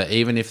fella that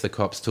even if the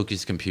cops took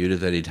his computer,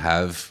 that he'd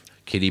have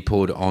kiddie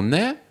porn on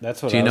there.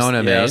 That's what Do you know what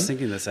I mean? I was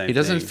thinking the same thing. He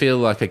doesn't feel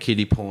like a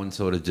kiddie porn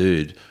sort of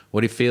dude.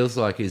 What he feels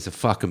like is a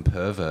fucking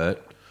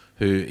pervert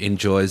who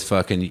enjoys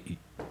fucking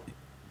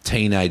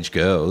teenage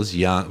girls,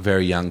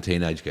 very young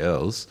teenage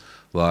girls.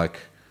 Like,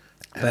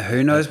 but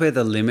who knows where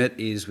the limit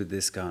is with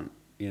this gun?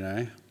 You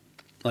know,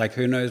 like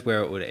who knows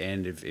where it would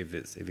end if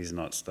he's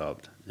not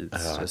stopped?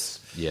 It's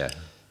just yeah.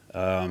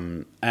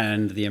 And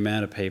the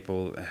amount of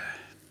people.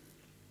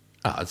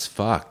 It's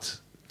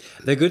fucked.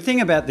 The good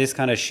thing about this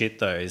kind of shit,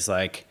 though, is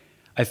like,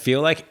 I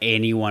feel like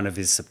any one of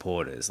his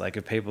supporters, like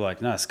if people are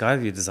like, no,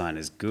 Skyview Design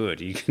is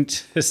good, you can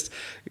just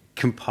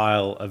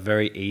compile a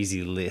very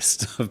easy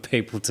list of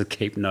people to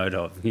keep note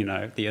of. You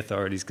know, the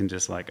authorities can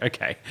just like,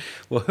 okay,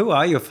 well, who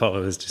are your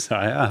followers,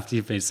 Josiah, after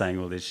you've been saying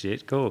all this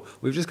shit? Cool.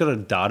 We've just got a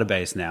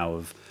database now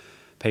of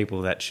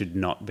people that should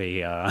not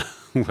be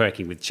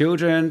working with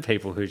children,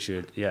 people who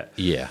should,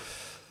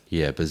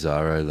 Yeah,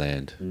 bizarro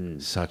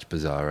land. Such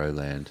bizarro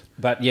land.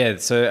 But yeah,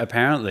 so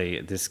apparently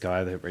this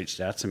guy that reached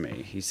out to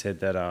me, he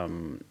said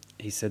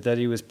that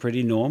he was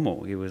pretty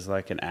normal. He was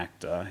like an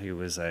actor, he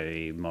was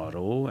a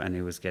model, and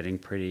he was getting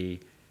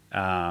pretty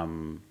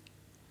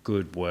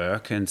good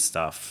work and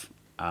stuff.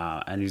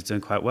 And he was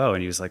doing quite well. And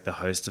he was like the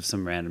host of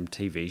some random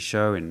TV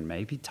show in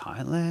maybe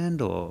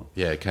Thailand or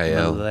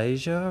KL.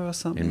 Malaysia or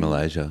something. In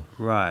Malaysia.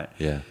 Right.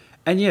 Yeah.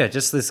 And yeah,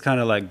 just this kind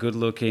of like good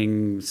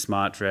looking,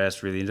 smart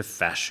dress, really into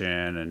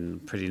fashion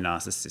and pretty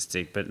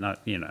narcissistic, but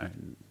not, you know,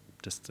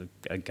 just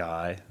a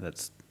guy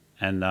that's,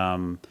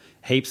 and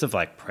heaps of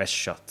like press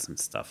shots and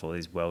stuff, all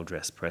these well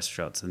dressed press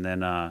shots. And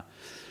then,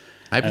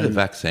 maybe the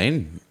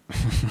vaccine.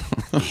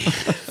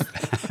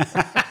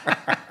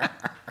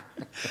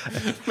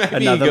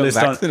 another list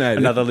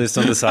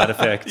on the side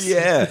effects.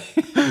 Yeah.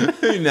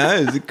 Who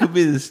knows? It could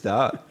be the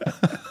start.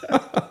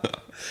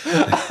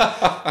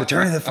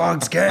 Return the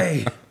Fog's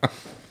gay.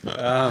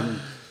 But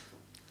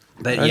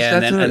yeah,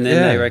 and then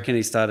they reckon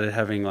he started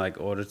having like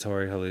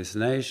auditory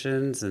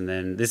hallucinations, and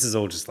then this is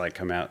all just like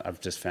come out. I've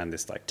just found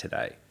this like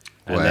today,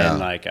 and then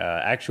like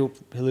actual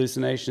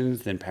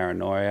hallucinations, then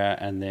paranoia,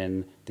 and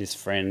then this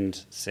friend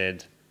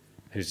said,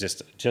 who's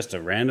just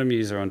a random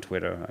user on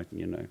Twitter,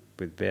 you know,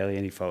 with barely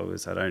any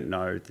followers. I don't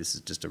know. This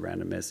is just a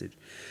random message.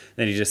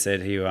 Then he just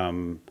said he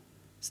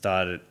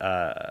started.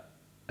 I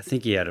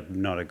think he had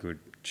not a good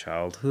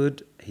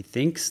childhood, he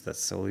thinks.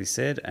 That's all he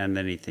said. And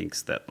then he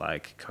thinks that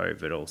like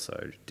COVID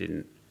also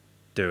didn't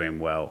do him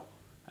well,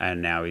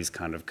 and now he's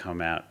kind of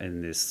come out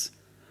in this,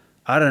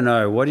 I don't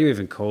know, what do you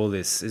even call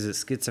this? Is it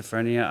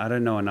schizophrenia? I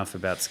don't know enough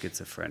about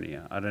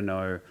schizophrenia. I don't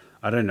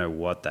know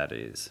what that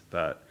is,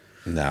 but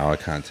no, I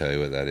can't tell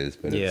you what that is,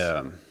 but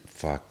yeah, it's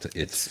fucked.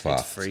 It's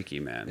fucked. It's freaky,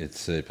 man. It's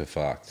super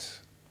fucked.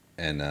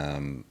 And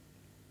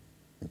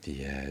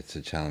yeah, it's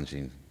a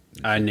challenging.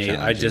 I needed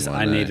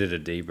a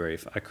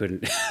debrief. I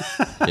couldn't.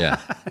 Yeah,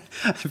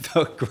 I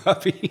felt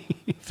grubby.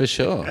 For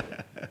sure.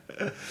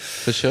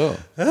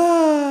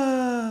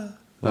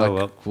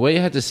 Well. We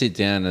had to sit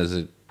down as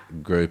a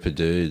group of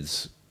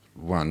dudes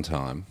one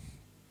time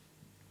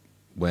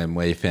when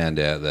we found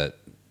out that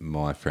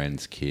my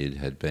friend's kid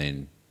had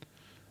been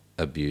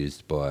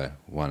abused by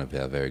one of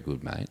our very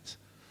good mates,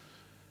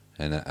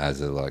 and as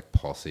a like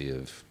posse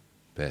of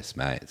best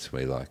mates,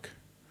 we like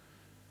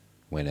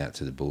went out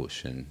to the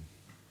bush and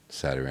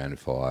sat around a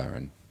fire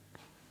and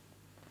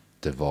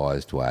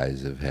devised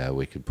ways of how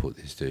we could put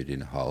this dude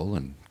in a hole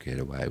and get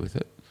away with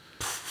it.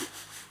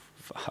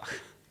 Fuck.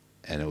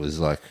 And it was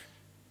like,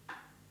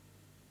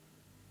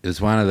 it was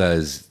one of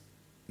those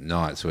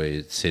nights where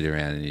you sit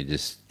around and you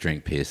just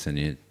drink piss and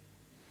you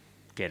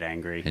get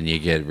angry. And you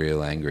get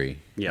real angry.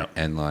 Yeah.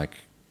 And like,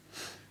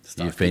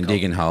 you've been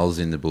digging holes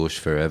in the bush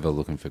forever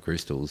looking for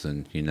crystals,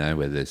 and you know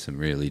where there's some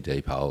really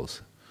deep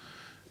holes.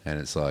 And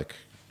it's like,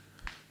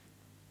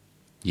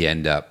 you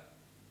end up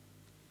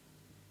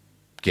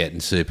getting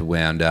super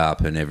wound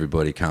up, and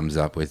everybody comes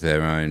up with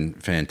their own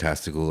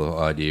fantastical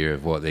idea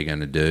of what they're going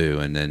to do,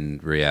 and then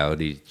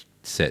reality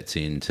sets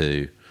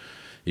into,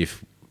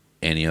 if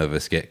any of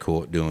us get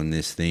caught doing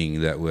this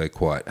thing that we're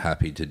quite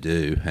happy to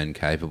do and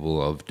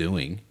capable of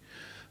doing,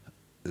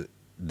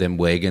 then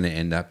we're going to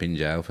end up in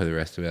jail for the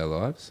rest of our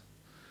lives.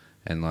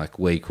 And like,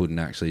 we couldn't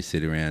actually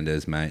sit around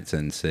as mates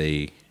and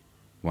see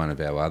one of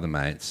our other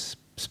mates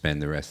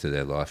spend the rest of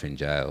their life in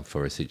jail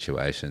for a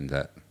situation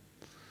that,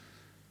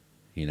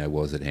 you know,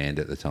 was at hand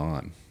at the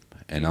time.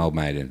 And old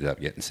mate ended up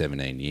getting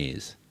 17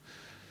 years.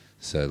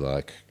 So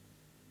like,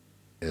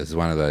 it was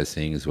one of those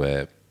things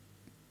where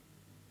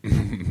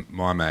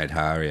my mate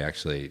Hari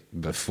actually,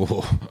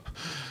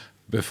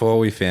 before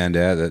we found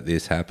out that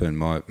this happened,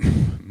 my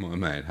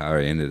mate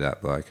Hari ended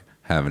up like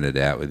having it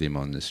out with him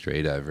on the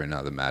street over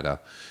another matter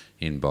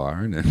in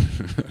Byron,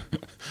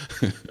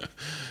 and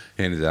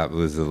ended up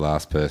was the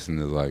last person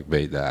to like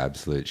beat the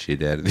absolute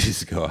shit out of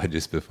this guy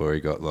just before he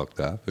got locked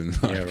up.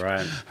 And like, Yeah,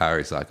 right.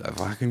 Hari's like, I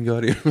fucking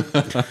got him.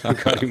 I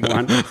got him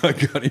one. I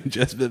got him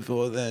just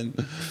before then.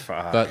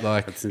 Fuck, But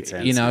like, that's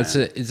intense, you know,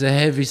 man. it's a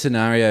heavy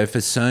scenario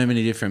for so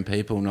many different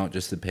people, not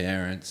just the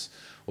parents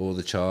or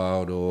the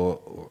child,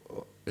 or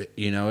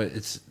you know,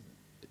 it's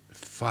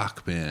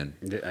fuck, man.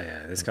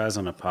 Yeah, this guy's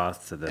on a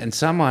path to the And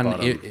someone,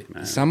 bottom,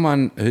 man.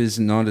 someone who's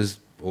not as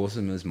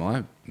awesome as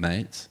my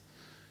mates,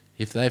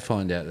 if they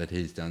find out that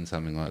he's done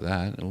something like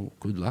that, well,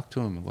 good luck to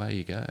him. Away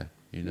you go.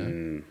 You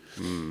know.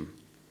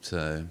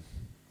 So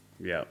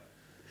Yeah,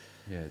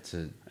 yeah,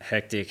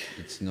 hectic.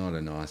 it's not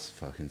a nice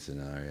fucking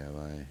scenario,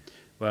 eh?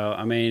 Well,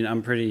 I mean,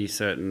 I'm pretty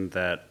certain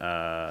that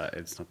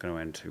it's not going to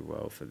end too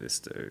well for this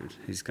dude.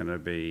 He's going to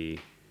be.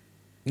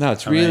 No,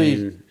 it's I really.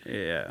 mean,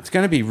 yeah. It's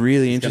going to be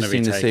really He's gonna be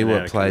interesting to see taken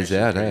what of plays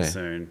commission out, pretty eh?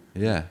 Soon.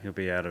 Yeah. He'll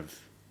be out of,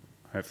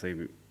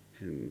 hopefully,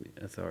 in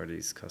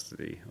authorities'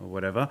 custody or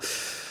whatever.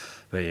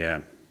 But yeah,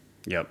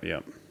 yep.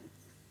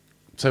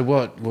 So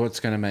what's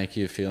going to make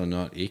you feel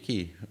not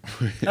icky?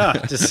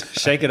 Just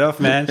shake it off,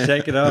 man.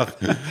 Shake it off.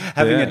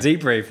 Having Yeah. a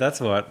debrief. That's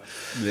what.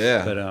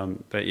 Yeah.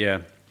 But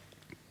yeah.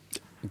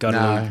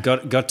 Got No.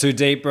 got too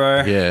deep,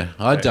 bro. Yeah,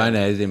 I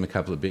donated him a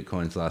couple of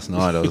Bitcoins last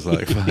night. I was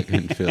like,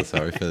 fucking feel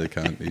sorry for the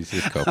cunt. He's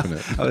just copping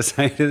it. I was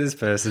saying to this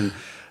person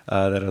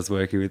that I was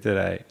working with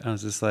today, I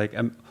was just like,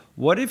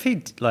 what if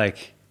he,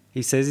 like,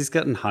 he says he's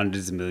gotten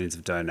hundreds of millions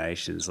of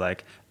donations.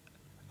 Like,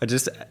 I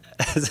just,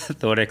 as a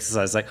thought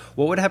exercise, like,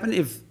 what would happen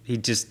if he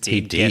just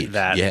did, did, get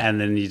that? yeah. And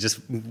then you just,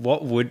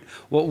 what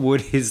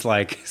would his,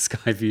 like,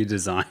 Skyview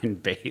design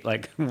be?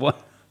 Like,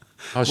 what?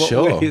 Oh, What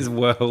sure. would his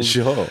world?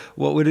 Sure.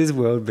 What would his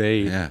world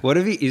be? Yeah. What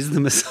if he is the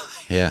Messiah?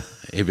 Yeah,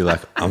 he'd be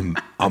like, I'm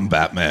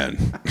Batman.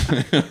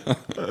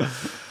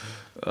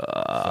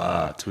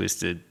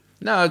 Twisted.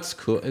 No, it's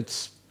cool.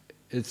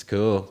 It's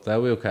cool. They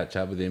will catch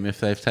up with him. If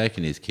they've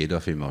taken his kid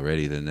off him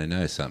already, then they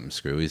know something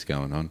screwy's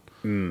going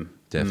on.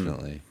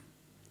 Definitely.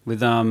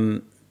 With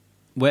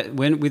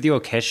when with your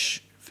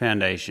Kesh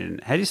Foundation,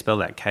 how do you spell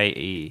that?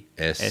 KESHE.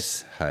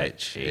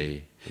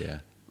 SHE. Yeah.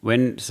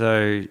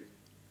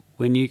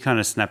 When you kind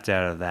of snapped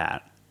out of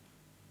that,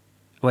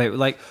 wait,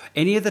 like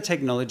any of the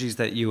technologies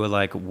that you were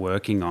like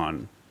working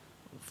on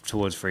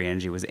towards free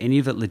energy, was any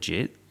of it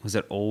legit? Was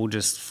it all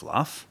just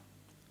fluff?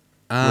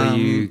 Were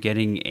you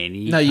getting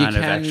any no, you kind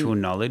of can- actual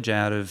knowledge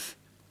out of?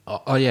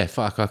 Oh yeah,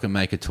 fuck! I can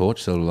make a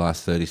torch that'll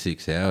last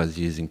 36 hours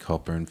using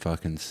copper and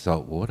fucking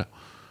salt water.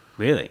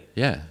 Really?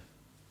 Yeah.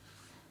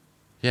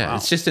 Yeah, Wow.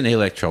 it's just an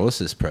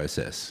electrolysis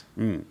process.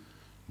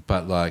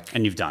 But like,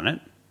 And you've done it?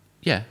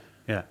 yeah,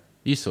 Yeah.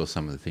 you saw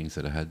some of the things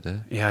that I had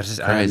there. Yeah, I had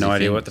Crazy no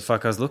idea things. what the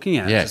fuck I was looking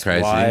at. Yeah, Just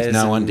crazy things. wires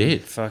No one and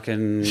did.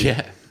 Fucking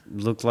Yeah.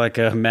 looked like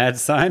a mad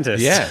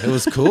scientist. Yeah, it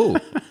was cool.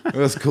 It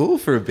was cool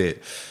for a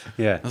bit.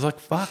 Yeah. I was like,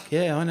 fuck,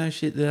 yeah, I know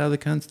shit that other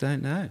cunts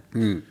don't know.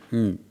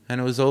 And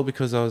it was all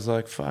because I was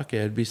like, fuck,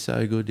 yeah, it'd be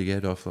so good to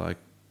get off, like,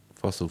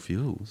 fossil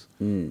fuels.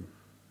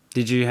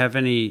 Did you have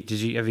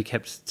you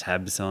kept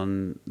tabs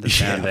on the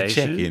Yeah, I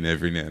foundation? check in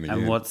every now and again.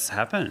 And what's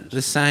happened?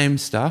 The same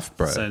stuff,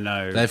 bro. So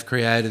no- They've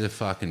created a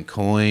fucking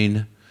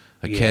coin,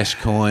 a Yeah. cash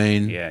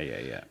coin.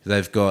 Yeah.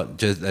 They've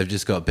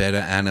just got better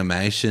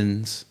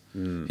animations.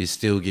 He's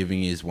still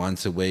giving his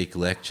once a week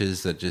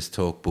lectures that just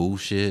talk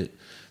bullshit.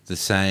 The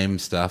same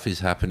stuff is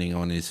happening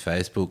on his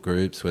Facebook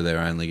groups where they're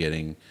only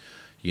getting,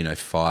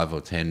 5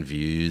 or 10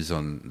 views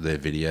on their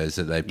videos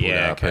that they put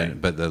Yeah, up. okay.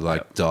 But the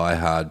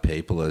diehard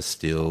people are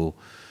still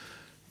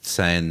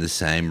saying the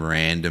same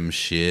random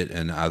shit,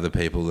 and other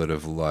people that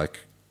have like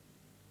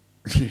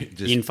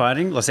just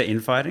Infighting? Let's say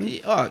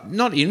infighting?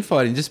 not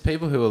infighting, just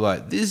people who are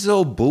like, this is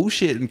all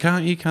bullshit, and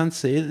can't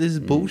see that this is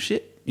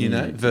bullshit,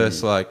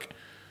 versus like,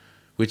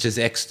 which is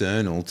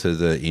external to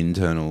the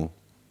internal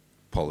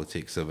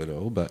politics of it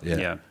all. But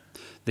Yeah.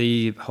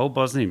 The whole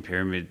Bosnian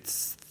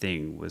pyramids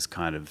thing was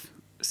kind of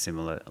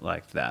similar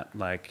like that.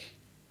 Like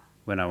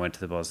when I went to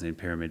the Bosnian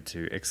pyramid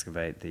to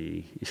excavate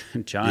the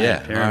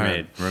giant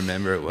pyramid I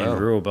remember it well. in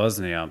rural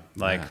Bosnia.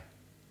 Like,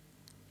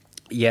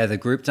 yeah, the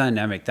group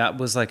dynamic, that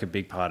was like a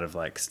big part of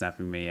like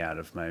snapping me out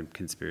of my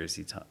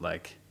conspiracy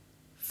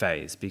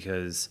phase,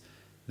 because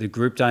the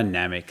group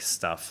dynamic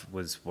stuff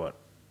was what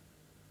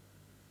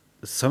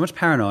so much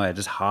paranoia,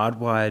 just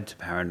hardwired to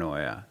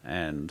paranoia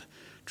and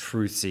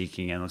truth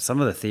seeking, and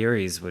some of the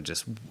theories were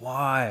just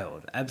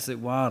wild, absolute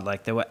wild.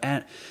 Like there were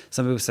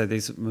some people say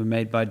these were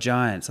made by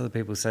giants, other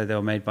people say they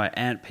were made by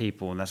ant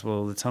people, and that's where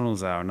all the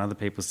tunnels are, and other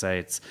people say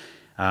it's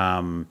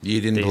You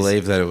didn't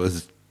believe that it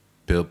was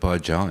built by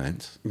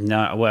giants?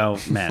 No, well,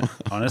 man,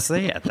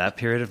 honestly, at that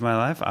period of my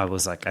life, I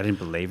was like, I didn't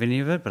believe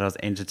any of it, but I was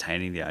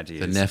entertaining the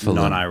ideas, The Nephilim.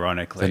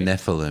 non-ironically. The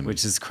Nephilim.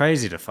 Which is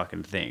crazy to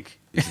fucking think.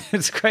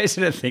 It's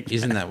crazy to think.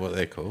 Isn't that what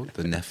they're called?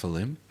 The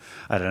Nephilim?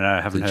 I don't know.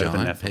 I haven't The heard of the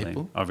giant Nephilim.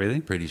 people? Oh,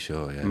 really? Pretty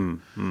sure,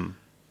 yeah.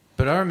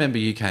 But I remember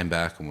you came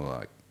back and were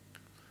like,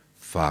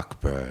 fuck,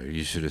 bro,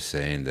 you should have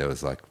seen there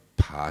was like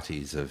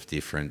parties of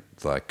different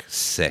like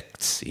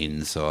sects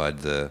inside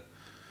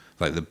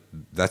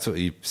that's what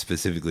you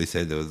specifically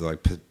said. There was like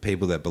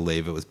people that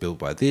believe it was built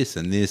by this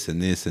and this and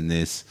this and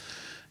this.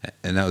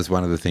 And that was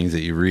one of the things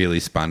that you really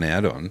spun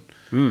out on.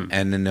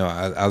 And then there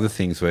were other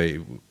things where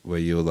you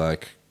were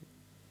like,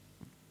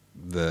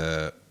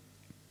 what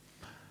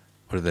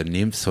are the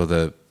nymphs or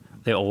the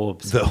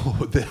orbs.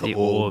 The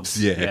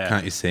orbs, yeah.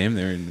 Can't you see them?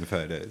 They're in the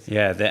photos.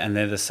 Yeah,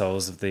 they're the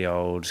souls of the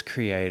old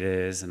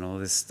creators and all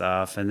this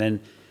stuff. And then,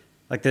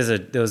 like,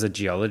 there was a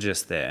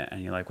geologist there,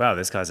 and you're like, wow,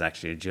 this guy's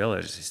actually a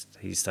geologist.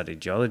 He studied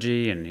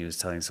geology, and he was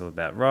telling us all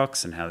about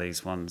rocks and how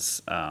these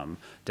ones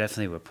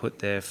definitely were put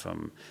there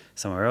from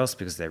somewhere else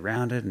because they're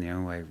rounded, and the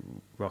only way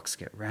rocks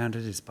get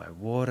rounded is by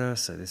water.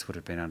 So this would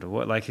have been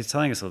underwater. Like, he's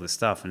telling us all this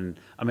stuff, and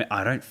I mean,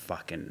 I don't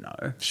fucking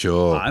know.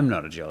 Sure, I'm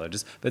not a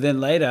geologist. But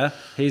then later,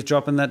 he's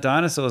dropping that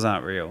dinosaurs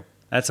aren't real.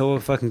 That's all a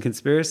fucking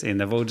conspiracy,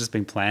 and they've all just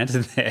been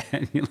planted there.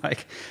 And you're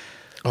like,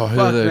 oh, who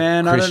fuck, are the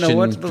man, I don't know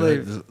what to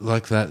believe.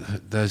 Like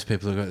that, those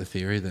people who got the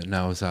theory that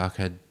Noah's Ark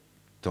had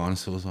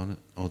dinosaurs on it,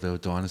 or there were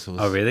dinosaurs.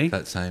 Oh, really?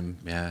 That same,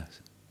 yeah.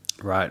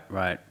 Right.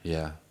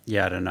 Yeah.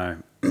 Yeah, I don't know.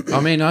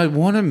 I mean, I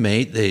want to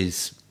meet the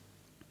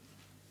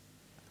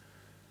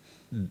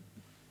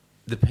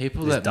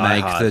people These that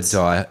make diehards.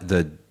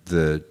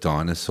 the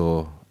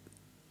dinosaur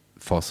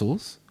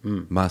fossils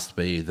must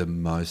be the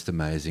most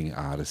amazing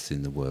artists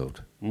in the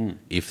world.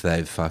 If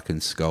they've fucking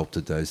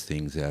sculpted those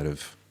things out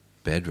of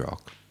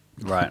bedrock.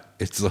 Right.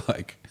 It's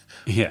like,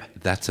 Yeah,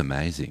 that's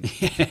amazing.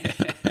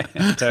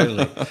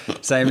 totally.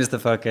 Same as the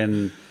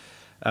fucking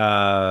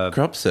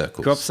Crop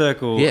circles. crop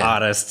circle Yeah.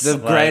 artists. The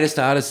like, greatest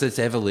artist that's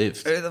ever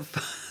lived. who the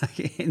fuck?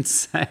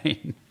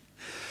 Insane.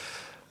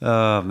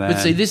 Oh, man.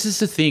 But see, this is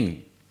the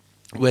thing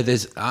where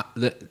there's I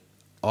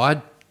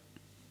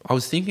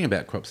was thinking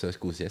about crop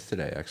circles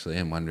yesterday actually,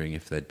 and wondering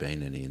if there'd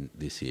been any in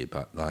this year,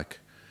 but like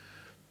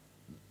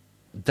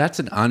that's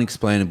an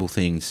unexplainable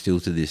thing still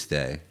to this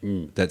day.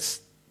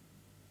 That's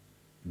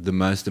the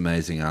most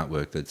amazing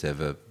artwork that's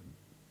ever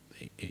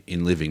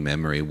in living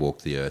memory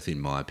walked the earth,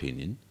 in my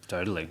opinion.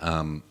 Totally.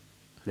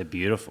 They're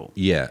beautiful.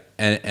 Yeah,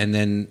 and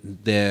then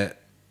the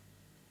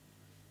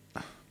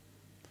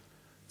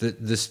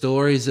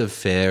stories of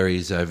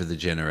fairies over the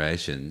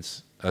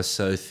generations are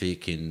so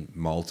thick in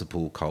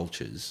multiple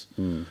cultures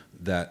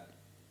that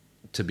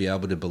to be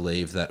able to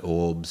believe that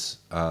orbs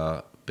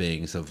are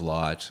beings of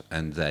light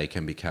and they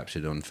can be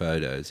captured on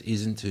photos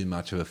isn't too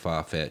much of a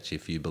far fetch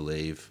if you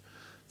believe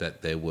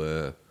that there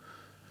were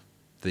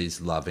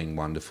these loving,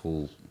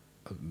 wonderful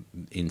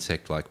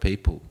insect-like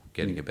people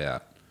getting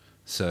about.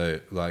 So,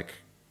 like,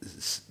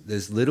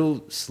 there's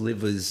little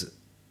slivers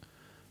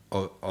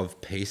of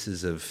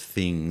pieces of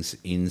things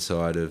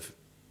inside of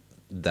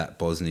that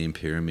Bosnian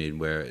pyramid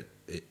where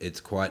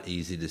it's quite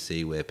easy to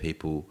see where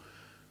people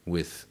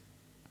with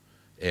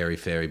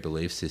airy-fairy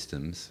belief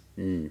systems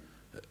can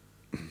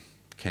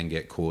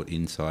get caught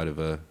inside of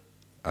a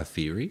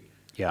theory.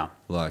 Yeah.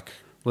 Like,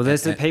 Well,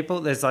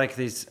 there's like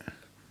this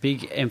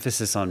big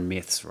emphasis on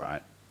myths,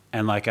 right?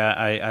 And like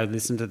I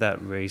listened to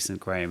that recent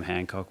Graham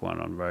Hancock one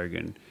on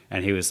Rogan,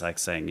 and he was like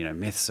saying, you know,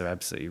 myths are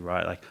absolutely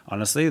right. Like,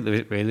 honestly,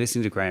 we're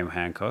listening to Graham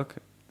Hancock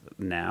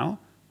now,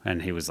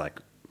 and he was like,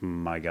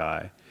 my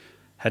guy,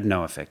 had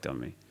no effect on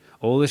me.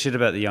 All the shit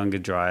about the Younger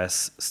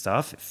Dryas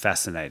stuff,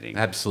 fascinating.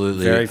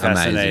 absolutely Very amazing.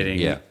 fascinating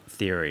Yeah.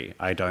 theory.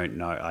 I don't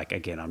know. Like,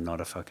 again, I'm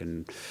not a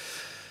fucking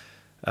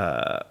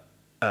a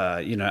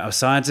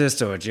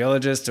scientist or a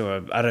geologist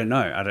or I don't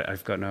know.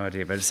 I've got no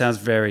idea. But it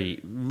sounds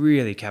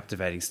really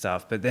captivating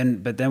stuff. But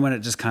then when it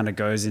just kind of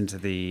goes into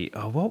the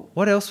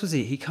what else was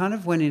he? He kind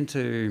of went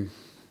into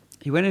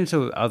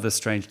other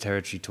strange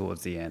territory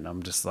towards the end.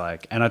 I'm just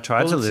like, and I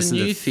tried to listen.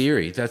 It's a new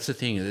theory. That's the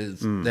thing.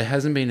 There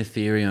hasn't been a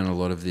theory on a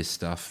lot of this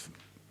stuff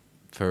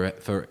for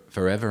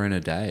forever and a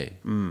day.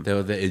 There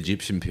were the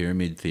Egyptian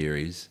pyramid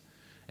theories,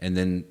 and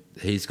then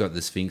he's got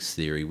the Sphinx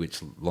theory,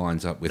 which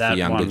lines up with That the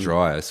Younger one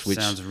Dryas, which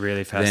sounds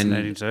really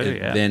fascinating too.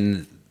 Yeah.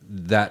 Then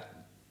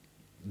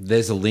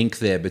there's a link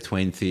there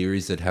between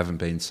theories that haven't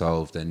been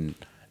solved and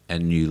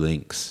new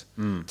links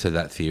to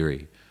that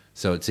theory.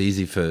 So it's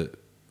easy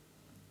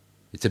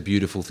it's a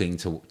beautiful thing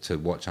to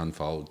watch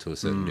unfold to a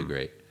certain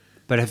degree.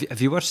 But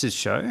have you watched this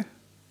show?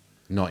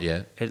 Not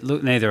yet. It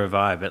looked neither have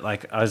I, but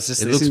like I was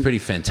just It looks pretty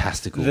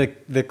fantastical.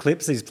 The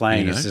clips he's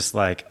playing You know? is just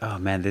like, oh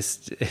man,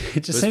 this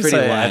it just was seems so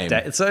pretty lame.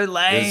 It's so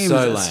lame. It's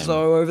so It's lame.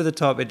 so over the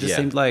top. It just Yeah.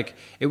 seemed like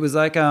it was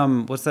like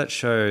what's that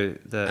show?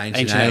 The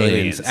Ancient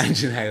Aliens.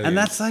 Ancient Aliens. And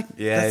that's like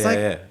Yeah, that's yeah, like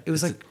yeah. it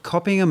was like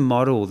copying a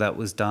model that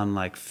was done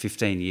like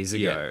 15 years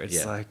ago. Yeah, It's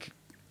yeah. like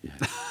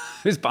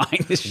who's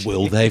buying this shit?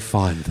 Will they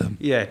find them?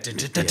 Yeah. Dun,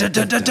 dun, dun,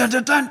 dun, dun, dun,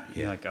 dun, dun.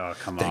 You're like, oh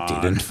come They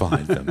on. didn't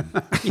find them.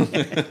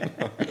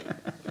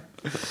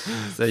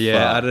 So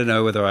yeah, Fuck. I don't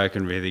know whether I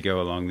can really go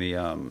along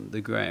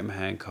the Graham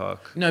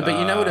Hancock No, but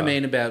you know what I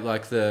mean about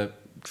like the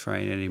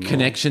train anymore.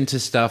 connection to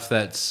stuff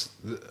that's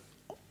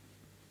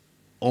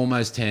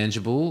almost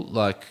tangible.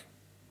 Like,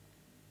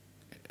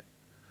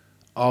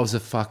 I was a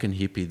fucking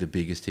hippie, the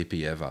biggest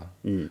hippie ever.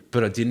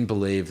 But I didn't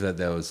believe that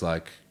there was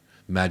like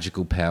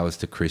magical powers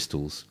to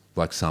crystals,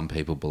 like some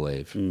people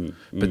believe.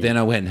 But then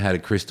I went and had a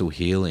crystal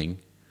healing,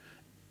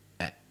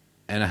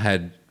 and I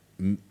had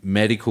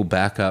medical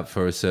backup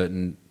for a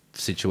certain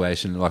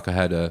situation. Like, I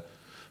had a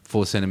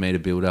 4 centimeter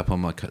build up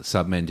on my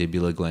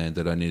submandibular gland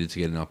that I needed to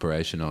get an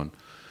operation on.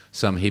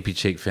 Some hippie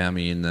chick found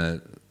me in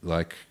the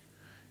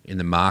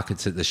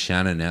markets at the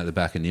Shannon out the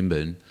back of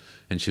Nimbin,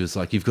 and she was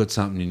like, "You've got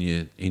something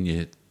in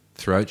your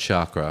throat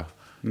chakra.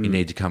 You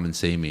need to come and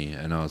see me."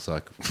 And I was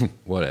like,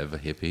 "Whatever,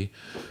 hippie."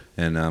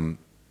 And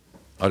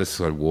I just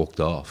sort of walked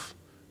off.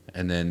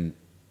 And then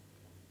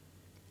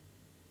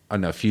I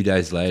don't know, a few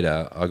days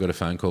later, I got a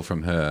phone call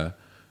from her,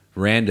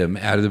 random,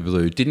 out of the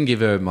blue. Didn't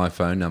give her my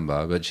phone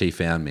number, but she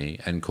found me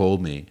and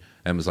called me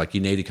and was like, "You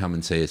need to come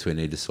and see us. We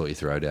need to sort your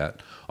throat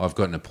out. I've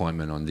got an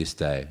appointment on this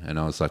day." And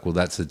I was like, "Well,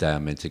 that's the day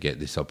I'm meant to get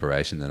this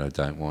operation that I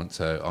don't want.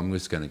 So I'm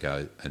just going to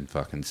go and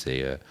fucking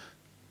see her."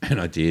 And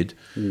I did.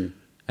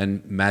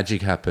 And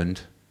magic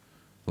happened,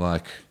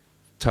 like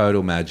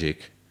total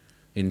magic,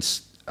 in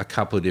a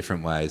couple of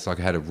different ways. Like,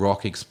 I had a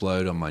rock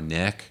explode on my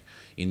neck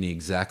in the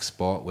exact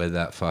spot where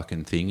that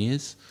fucking thing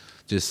is.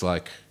 Just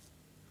like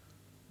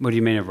What do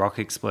you mean a rock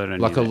exploded on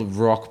like you? a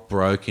rock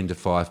broke into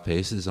 5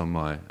 pieces on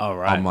my Oh,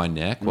 right. on my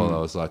neck while I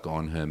was like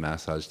on her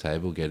massage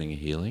table getting a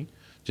healing.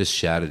 Just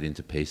shattered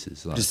into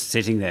pieces. Like, Just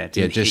sitting there. yeah,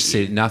 didn't just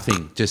hit you.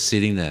 nothing, just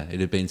sitting there. It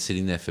had been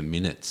sitting there for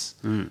minutes,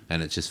 and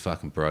it just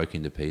fucking broke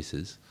into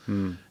pieces.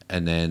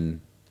 And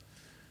then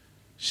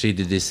she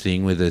did this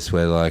thing with us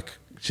where, like,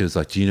 she was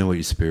like, "Do you know what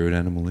your spirit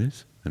animal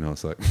is?" And I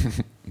was like,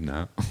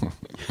 "No."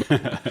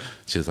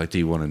 She was like, "Do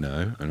you want to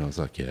know?" And I was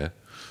like, "Yeah."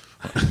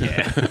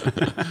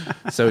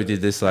 So we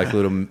did this like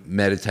little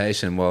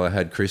meditation while I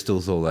had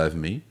crystals all over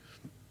me.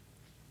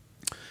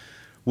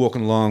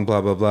 Walking along,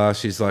 blah blah blah.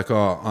 She's like,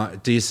 "Oh,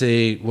 what do you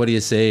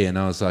see?" And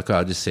I was like, "Oh,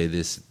 I just see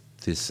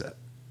this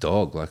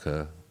dog, like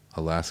a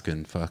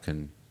Alaskan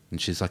fucking."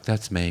 And she's like,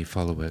 "That's me.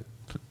 Follow it."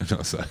 And I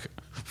was like,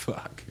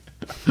 "Fuck,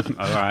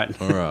 All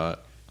right. all right."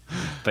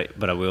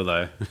 But I will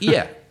though.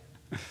 Yeah.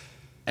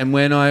 And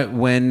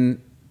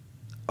when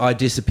I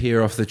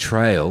disappear off the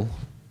trail,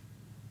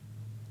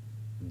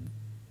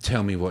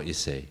 tell me what you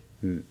see.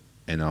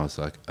 And I was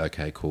like,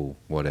 "Okay, cool,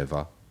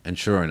 whatever." And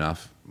sure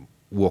enough,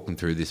 walking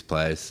through this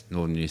place,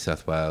 northern New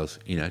South Wales,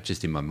 you know,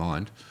 just in my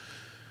mind,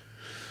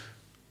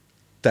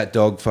 that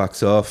dog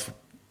fucks off.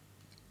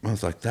 I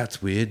was like,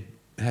 "That's weird.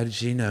 How did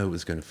she know it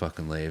was going to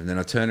fucking leave?" And then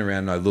I turn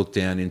around and I look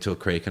down into a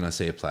creek and I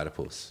see a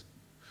platypus.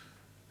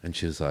 And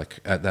she was like,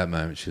 at that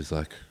moment, she was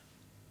like,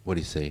 "What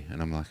do you see?"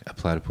 And I'm like, "A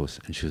platypus."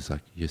 And she was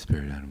like, "Your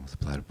spirit animal's a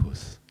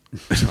platypus."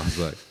 And I was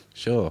like,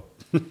 "Sure."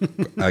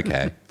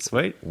 Okay.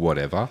 Sweet.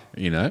 Whatever.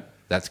 You know,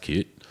 that's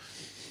cute.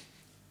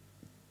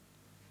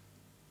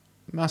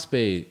 Must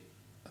be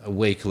a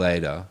week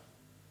later.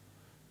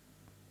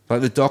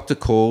 Like, the doctor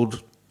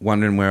called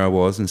wondering where I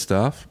was and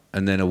stuff.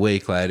 And then a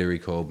week later he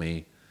called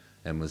me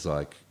and was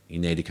like, "You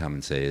need to come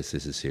and see us.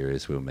 This is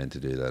serious. We were meant to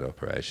do that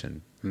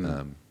operation."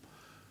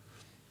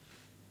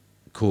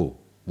 Cool.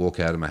 Walk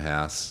out of my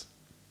house.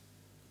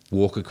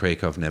 Walk a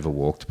creek I've never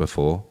walked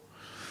before.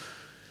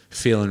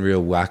 Feeling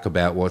real whack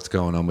about what's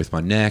going on with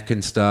my neck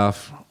and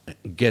stuff.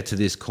 Get to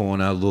this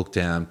corner, look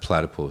down,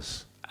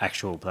 platypus.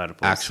 Actual platypus.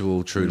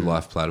 Actual true to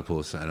life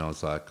platypus. And I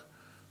was like,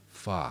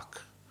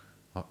 fuck.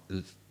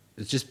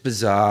 It's just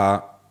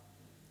bizarre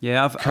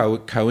Yeah,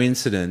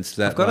 coincidence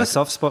that I've got a like,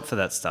 soft spot for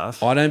that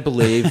stuff. I don't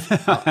believe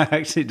I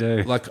actually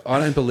do. like I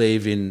don't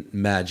believe in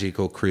magic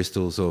or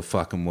crystals or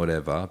fucking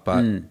whatever,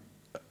 but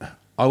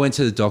I went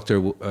to the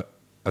doctor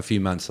a few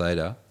months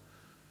later,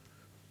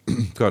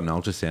 got an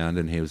ultrasound,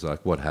 and he was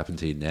like, "What happened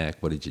to your neck?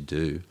 What did you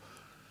do?"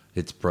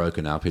 It's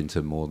broken up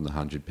into more than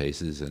 100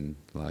 pieces, and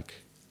like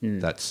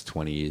that's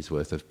 20 years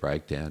worth of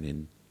breakdown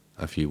in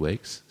a few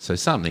weeks. So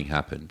something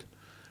happened.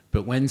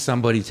 But when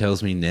somebody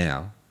tells me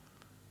now,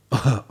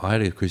 "I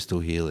had a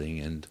crystal healing,"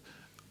 and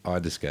I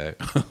just go,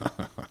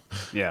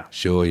 Yeah.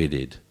 "Sure you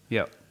did."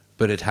 Yep.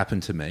 But it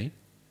happened to me.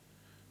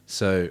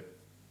 So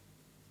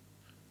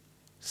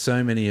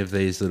many of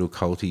these little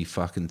culty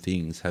fucking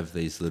things have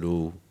these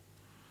little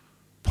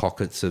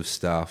pockets of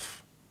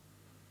stuff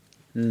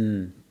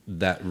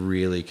that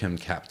really can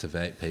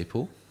captivate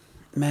people.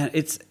 Man,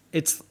 it's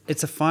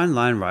a fine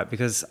line, right?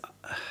 Because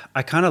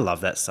I kind of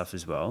love that stuff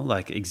as well.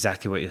 Like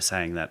exactly what you're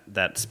saying,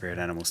 that spirit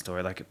animal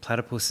story. Like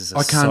platypuses are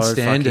I can't so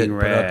stand fucking it,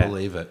 rare. but I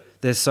believe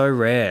it. They're so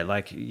rare.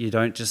 Like you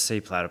don't just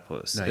see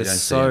platypus. No, you They're don't see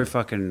so 'em.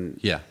 fucking.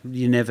 Yeah.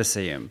 You never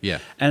see them. Yeah.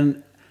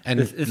 And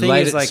the thing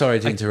later, is, like, sorry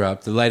to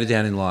interrupt. Later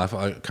down in life,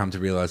 I come to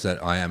realize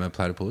that I am a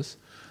platypus.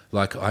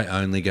 Like I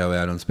only go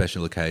out on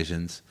special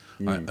occasions.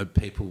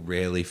 People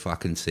rarely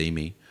fucking see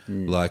me.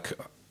 Like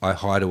I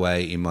hide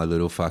away in my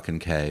little fucking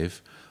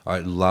cave. I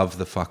love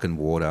the fucking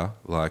water.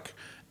 Like,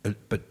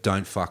 but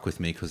don't fuck with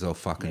me because I'll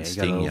fucking Yeah, you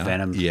got a sting little you.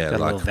 venom. Yeah, Got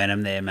a like little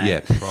venom there, mate.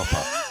 Yeah,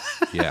 proper.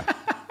 Yeah.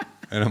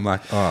 And I'm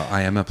like, oh,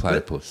 I am a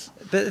platypus.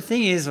 But the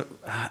thing is, and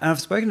I've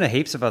spoken to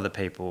heaps of other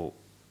people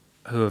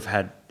who have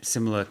had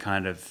similar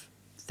kind of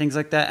things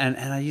like that, and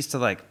I used to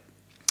like,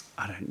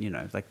 I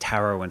don't, like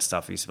tarot and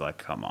stuff. I used to be like,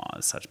 come on,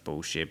 it's such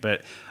bullshit.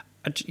 But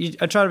I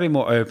try to be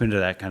more open to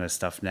that kind of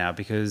stuff now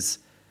because,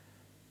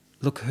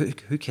 look,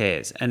 who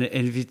cares? And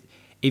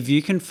if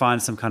you can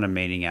find some kind of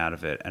meaning out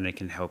of it and it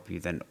can help you,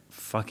 then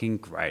fucking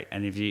great.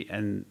 And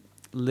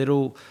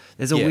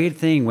there's a weird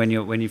thing when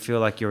you feel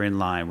like you're in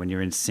line, when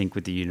you're in sync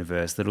with the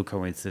universe, little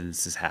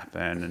coincidences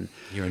happen, and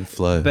You're in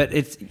flow. but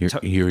it's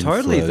you're in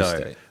totally flow though.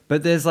 state.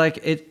 But there's like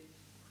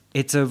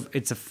it's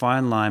a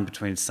fine line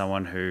between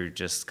someone who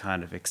just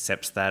kind of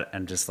accepts that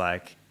and just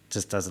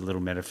does a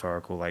little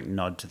metaphorical like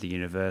nod to the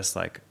universe,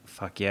 like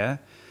fuck yeah,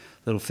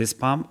 little fist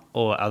pump,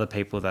 or other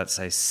people that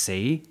say,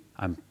 see,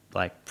 I'm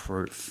like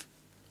proof.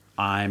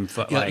 And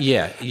a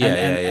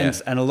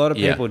lot of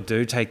people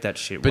do take that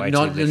shit But way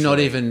not too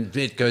literally. even,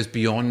 it goes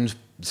beyond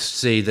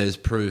see there's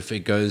proof. It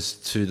goes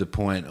to the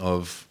point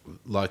of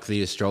like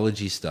the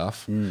astrology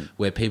stuff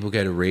where people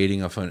get a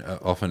reading off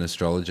an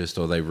astrologist,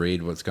 or they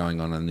read what's going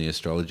on in the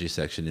astrology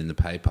section in the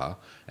paper,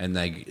 and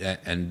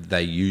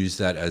they use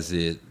that as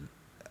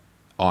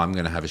I'm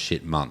going to have a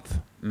shit month.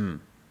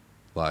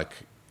 Like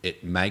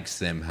it makes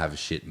them have a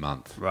shit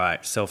month.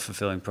 Right,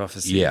 self-fulfilling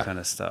prophecy kind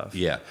of stuff.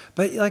 Yeah.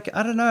 But, like,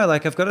 I don't know,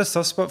 like, I've got a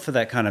soft spot for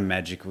that kind of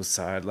magical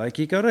side. Like,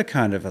 you got to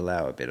kind of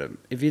allow a bit of...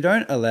 If you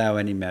don't allow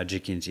any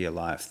magic into your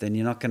life, then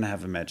you're not going to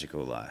have a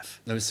magical life.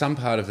 There's some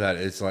part of that,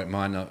 it's like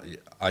mine,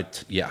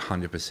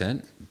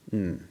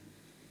 100%.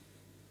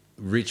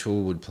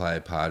 Ritual would play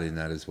a part in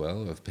that as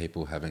well, of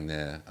people having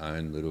their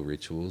own little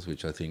rituals,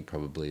 which I think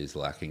probably is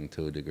lacking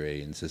to a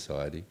degree in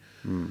society.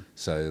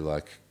 So,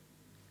 like...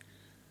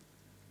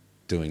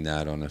 doing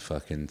that on a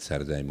fucking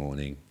Saturday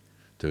morning,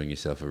 doing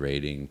yourself a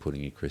reading,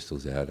 putting your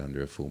crystals out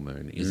under a full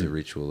moon is a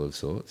ritual of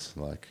sorts.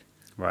 Like,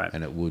 Right.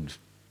 And it would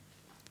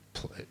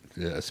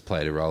it's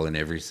played a role in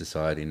every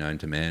society known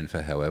to man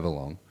for however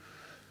long.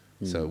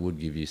 So it would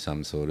give you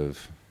some sort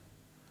of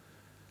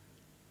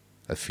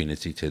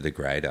affinity to the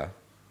greater.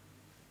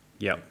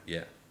 Yep.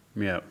 Yeah.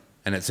 Yep.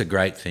 And it's a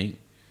great thing.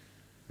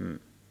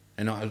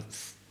 And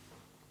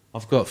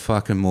I've got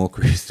fucking more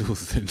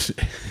crystals than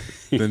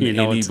You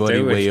know what to anybody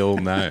do with. we all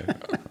know.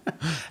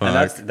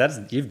 And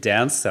that's you've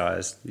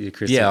downsized your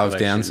crystal Yeah, I've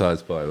collection.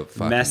 downsized by a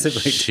fucking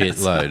Massively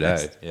shitload, eh?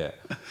 downsized. Yeah.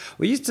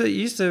 We used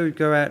to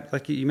go out,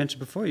 like you mentioned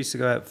before, you used to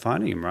go out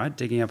finding them, right?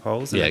 Digging up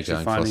holes. And Yeah,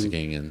 actually going finding,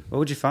 fossicking and... What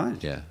would you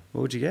find? Yeah.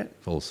 What would you get?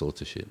 All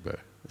sorts of shit, bro.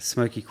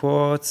 Smoky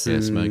quartz Yeah,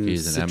 and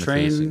smokies and citrine.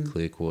 amethysts and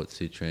clear quartz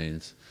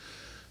citrines.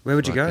 Where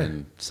would you go?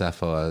 Fucking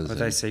sapphires. Are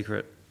and- they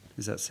secret?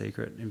 Is that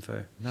secret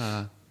info?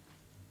 Nah,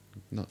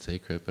 not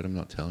secret, but I'm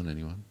not telling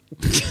anyone.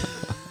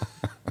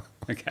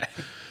 Okay.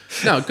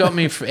 No, it got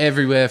me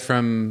everywhere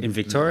from... In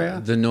Victoria?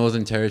 The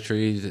Northern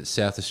Territory,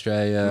 South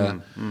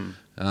Australia,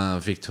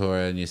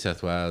 Victoria, New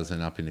South Wales,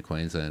 and up into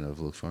Queensland I've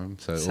looked for them.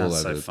 So all Sounds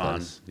over so the fun.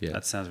 place. Yeah.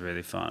 That sounds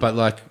really fun. But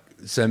like,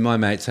 so my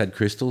mates had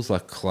crystals,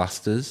 like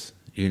clusters,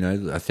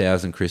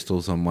 1,000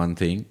 crystals on one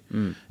thing.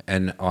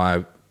 And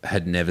I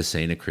had never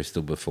seen a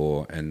crystal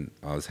before. And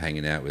I was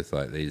hanging out with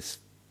like these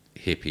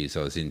hippies.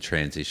 I was in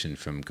transition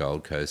from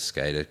Gold Coast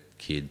skater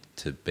kid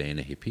to being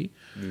a hippie.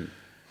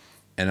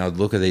 And I'd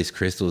look at these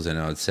crystals and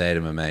I'd say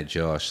to my mate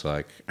Josh,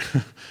 like,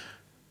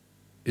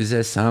 is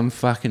there some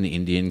fucking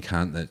Indian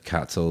cunt that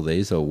cuts all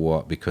these or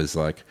what? Because,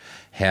 like,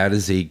 how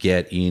does he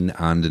get in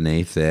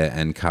underneath there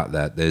and cut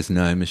that? There's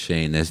no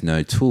machine, there's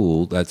no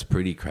tool. That's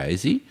pretty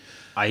crazy.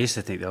 I used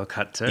to think they were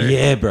cut too.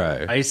 Yeah,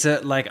 bro. I used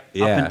to, like,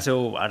 Yeah. up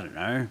until, I don't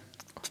know,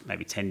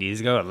 maybe 10 years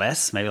ago or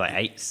less, maybe like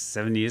 8,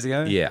 7 years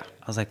ago. Yeah.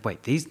 I was like,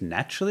 wait, these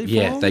naturally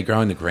Yeah, form? they grow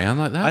in the ground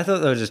like that? I thought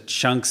they were just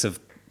chunks of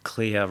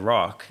clear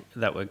rock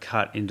that were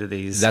cut into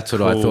these That's what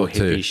cool, I thought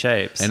hippie too.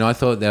 shapes. And I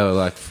thought they were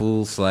like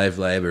full slave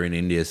labor in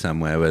India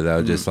somewhere where they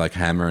were just like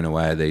hammering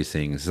away at these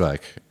things.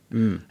 Like,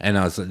 and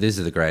I was like, this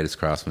is the greatest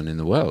craftsman in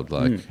the world.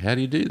 Like, how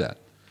do you do that?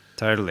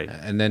 Totally.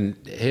 And then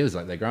he was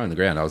like, they grow in the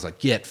ground. I was like,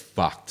 get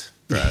fucked,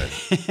 bro.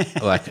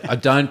 Like, I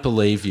don't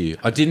believe you.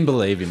 I didn't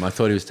believe him. I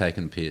thought he was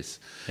taking the piss.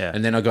 Yeah.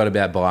 And then I got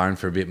about Byron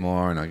for a bit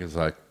more and I was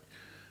like,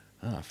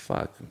 oh,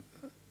 fuck.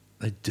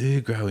 They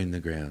do grow in the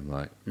ground.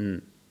 Like,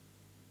 and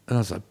I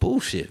was like,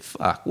 bullshit,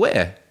 fuck,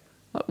 where?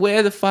 Like,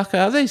 where the fuck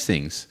are these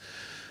things?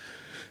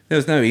 There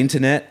was no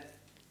internet.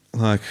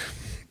 Like,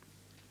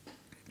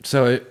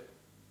 so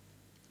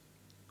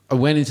I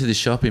went into the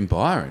shop in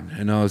Byron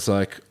and I was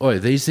like, oh,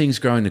 these things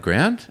grow in the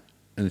ground?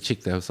 And the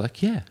chick there was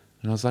like, yeah.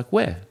 And I was like,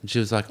 where? And she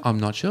was like, I'm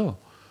not sure.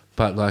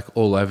 But like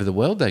all over the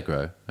world they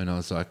grow. And I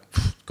was like,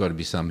 got to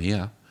be some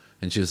here.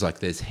 And she was like,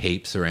 there's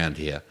heaps around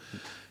here.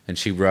 And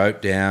she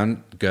wrote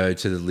down, go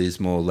to the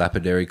Lismore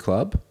Lapidary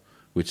Club,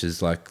 which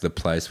is like the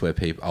place where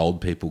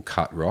old people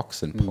cut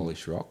rocks and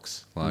polish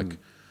rocks.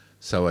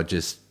 So I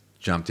just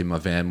jumped in my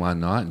van one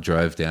night and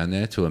drove down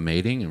there to a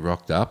meeting and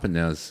rocked up, and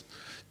there was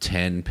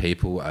 10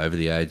 people over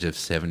the age of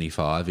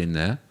 75 in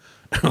there.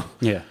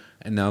 Yeah.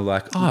 And they were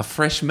like, oh,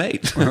 fresh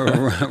meat.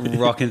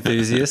 Rock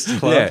enthusiast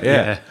club.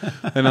 Yeah.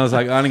 And I was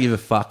like, I don't give a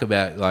fuck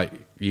about like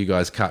you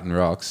guys cutting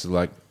rocks.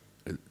 Like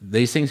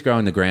these things grow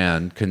in the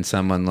ground. Can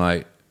someone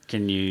like,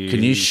 Can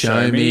you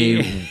show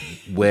me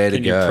where to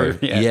Can you go?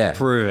 prove,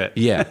 prove it.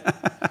 Yeah.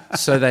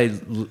 So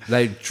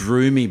they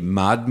drew me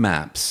mud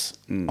maps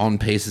on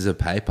pieces of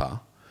paper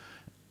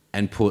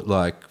and put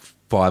like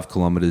 5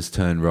 kilometers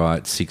turn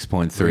right,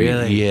 6.3.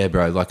 Really? Yeah,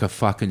 bro, like a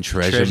fucking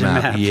treasure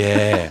map.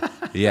 Yeah.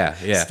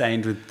 Yeah.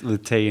 Stained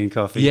with tea and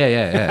coffee.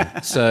 Yeah.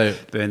 So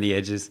Burn the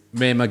edges.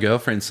 me and my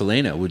girlfriend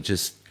Selena would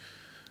just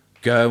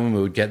go and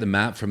we would get the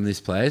map from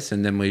this place,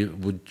 and then we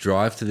would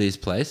drive to these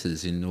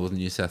places in northern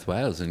New South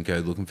Wales and go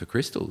looking for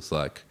crystals.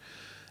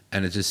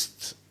 And it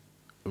just,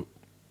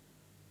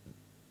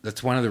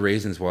 that's one of the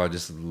reasons why I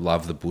just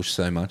love the bush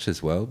so much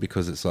as well,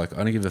 because it's like, I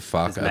don't give a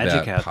fuck There's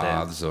magic about out there.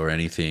 paths or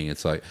anything.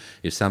 It's like,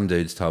 if some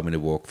dude's told me to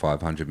walk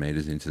 500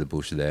 metres into the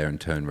bush there and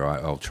turn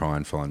right, I'll try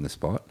and find the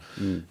spot.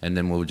 And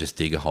then we'll just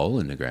dig a hole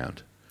in the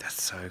ground.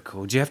 That's so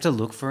cool. Do you have to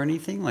look for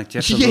anything? Like, do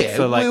you have to look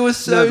for like? we were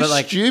so No, but,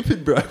 like,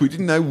 stupid, bro. We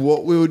didn't know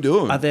what we were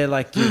doing. Are there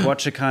like you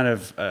watch a kind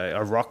of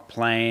a rock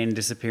plane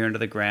disappear into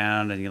the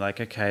ground, and you're like,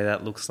 okay,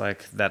 that looks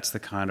like that's the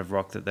kind of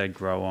rock that they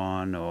grow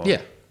on, or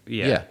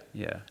yeah.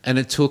 And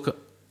it took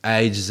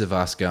ages of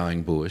us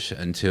going bush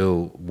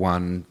until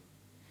one,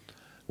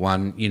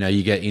 you know,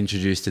 you get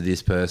introduced to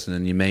this person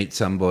and you meet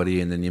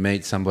somebody, and then you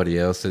meet somebody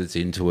else that's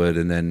into it,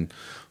 and then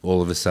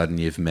all of a sudden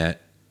you've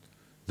met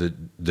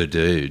the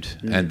dude,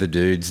 and the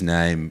dude's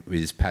name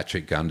is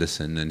Patrick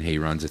Gunderson, and he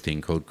runs a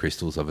thing called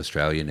Crystals of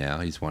Australia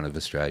now. He's one of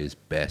Australia's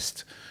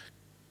best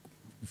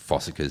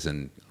fossickers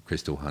and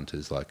crystal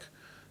hunters, like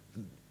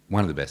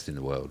one of the best in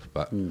the world.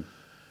 But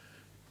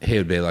he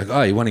would be like,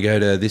 oh, you want to go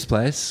to this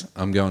place?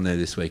 I'm going there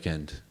this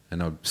weekend.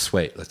 And I'd,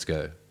 sweet, let's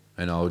go.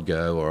 And I would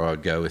go, or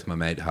I'd go with my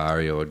mate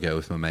Hari, or I'd go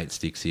with my mate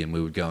Stixie, and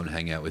we would go and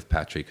hang out with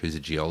Patrick, who's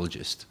a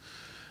geologist,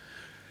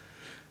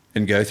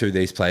 and go through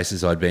these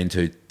places I'd been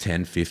to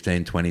 10,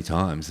 15, 20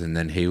 times. And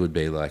then he would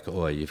be like,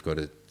 oh, you've got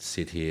to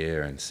sit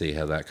here and see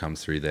how that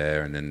comes through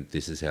there. And then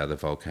this is how the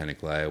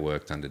volcanic layer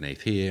worked underneath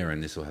here.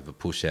 And this will have a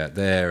push out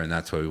there. And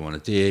that's where we want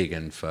to dig.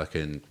 And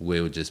fucking, we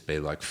would just be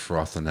like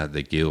frothing at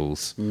the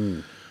gills.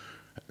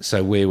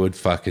 So we would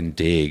fucking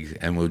dig,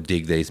 and we'd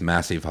dig these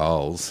massive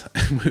holes.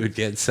 And we would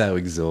get so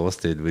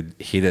exhausted. We'd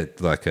hit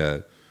it like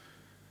a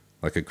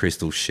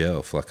crystal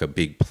shelf, like a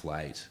big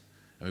plate.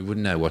 And we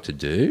wouldn't know what to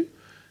do.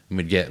 And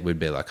we'd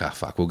be like, oh,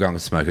 fuck, we'll go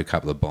and smoke a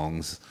couple of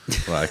bongs.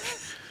 Like,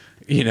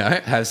 you know,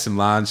 have some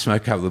lunch,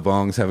 smoke a couple of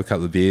bongs, have a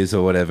couple of beers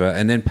or whatever.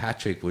 And then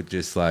Patrick would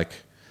just like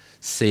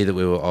see that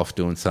we were off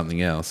doing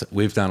something else.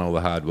 We've done all the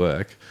hard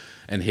work.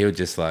 And he would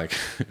just like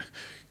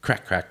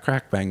crack, crack,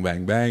 crack, bang,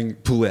 bang, bang,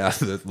 pull out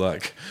the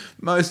like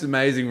most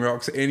amazing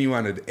rocks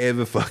anyone had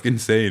ever fucking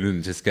seen,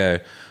 and just go,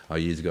 oh,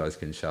 you guys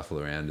can shuffle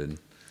around and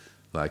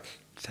like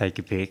Take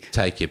your pick.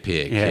 take your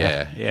pick.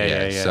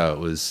 Yeah. So it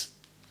was,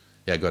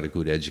 I got a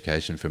good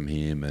education from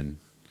him, and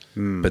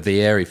but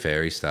the airy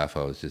fairy stuff,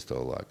 I was just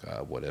all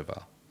like,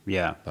 whatever.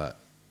 Yeah. But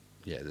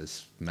yeah,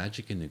 there's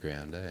magic in the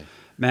ground, eh?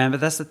 Man,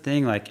 but that's the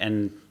thing, like,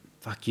 and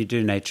fuck, you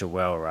do nature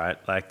well, right?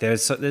 Like,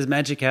 there's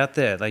magic out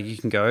there. Like, you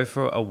can go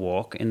for a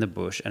walk in the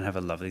bush and have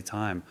a lovely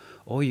time,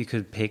 or you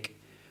could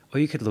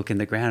look in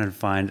the ground and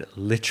find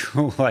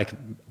literal, like,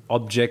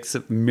 objects,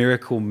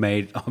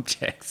 miracle-made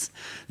objects.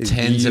 These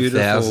Tens of beautiful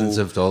thousands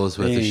of dollars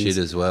worth of things. shit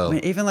as well. I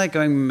mean, even like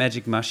going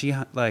magic mushy,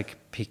 like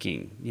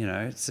picking, you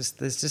know, it's just,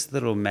 there's just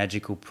little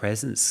magical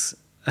presents.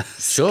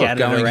 Sure, scattered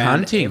going around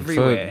hunting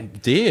everywhere. for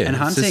deer. And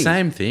hunting. It's the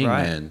same thing,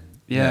 right? man.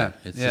 Yeah.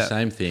 It's the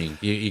same thing.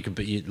 You could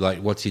be like,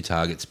 what's your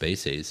target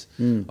species?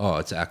 Oh,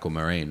 it's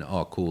aquamarine.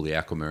 Oh, cool, the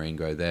aquamarine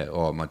grow there.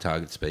 Oh, my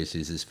target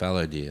species is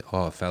fallow deer.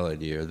 Oh, fallow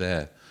deer are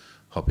there.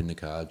 Hop in the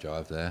car,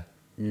 drive there.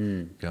 Go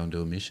and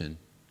do a mission.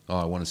 Oh,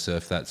 I want to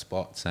surf that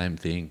spot. Same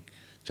thing.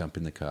 Jump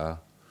in the car.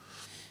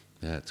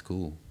 Yeah, it's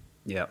cool.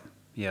 Yep.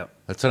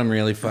 That's what I'm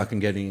really fucking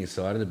getting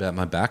excited about.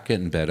 My back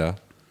getting better.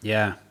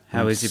 Yeah.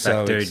 How I'm is your so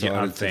back, dude?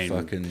 excited to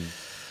fucking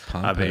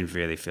pump I've been it.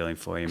 really feeling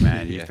for you,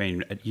 man. Yeah.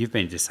 You've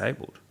been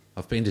disabled.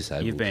 I've been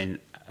disabled. You've been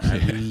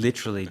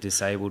literally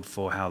disabled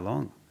for how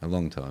long? a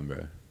long time,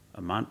 bro.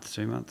 A month,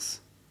 2 months?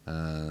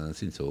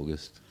 Since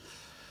August.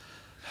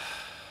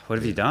 What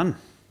have you done?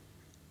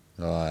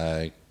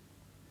 I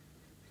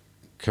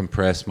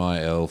compressed my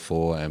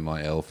L4 and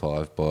my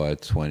L5 by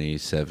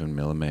 27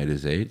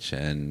 millimeters each,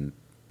 and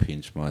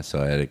pinched my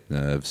sciatic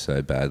nerve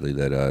so badly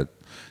that I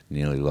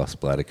nearly lost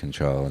bladder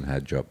control and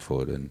had drop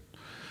foot, and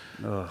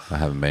I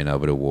haven't been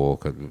able to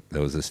walk.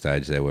 There was a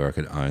stage there where I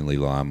could only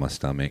lie on my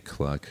stomach,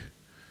 like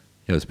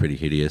It was pretty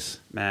hideous.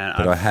 Man,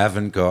 But I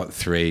haven't got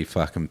 3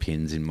 fucking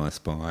pins in my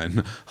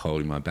spine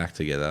holding my back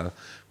together,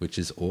 which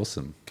is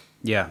awesome.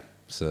 Yeah.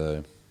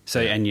 So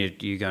And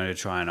you're going to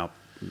try and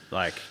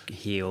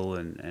heal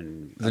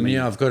and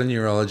I've got a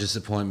neurologist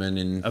appointment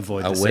in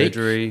avoid a the week,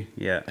 surgery.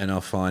 Yeah. and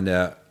I'll find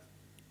out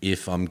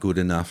if I'm good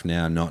enough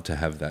now not to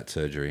have that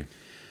surgery.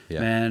 Yeah.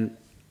 Man,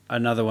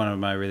 another one of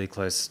my really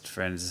close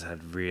friends has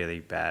had really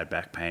bad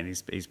back pain.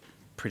 He's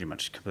pretty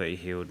much completely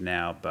healed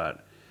now,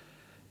 but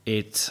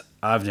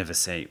I've never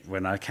seen,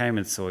 when I came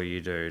and saw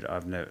you, dude,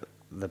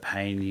 the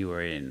pain you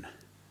were in.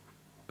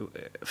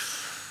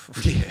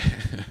 Yeah.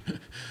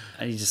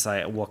 And you're just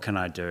like, what can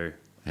I do?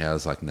 Yeah, I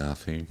was like,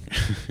 nothing.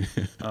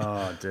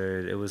 Oh,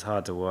 dude, it was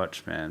hard to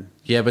watch, man.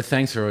 Yeah, but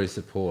thanks for all your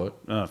support.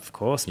 Oh, of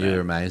course, man.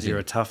 You're amazing. You're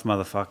a tough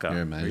motherfucker.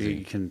 You're amazing.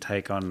 You can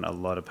take on a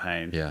lot of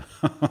pain. Yeah.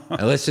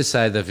 And let's just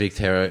say the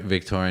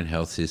Victorian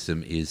health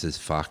system is as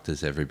fucked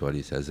as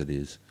everybody says it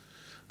is.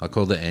 I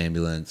called the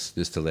ambulance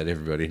just to let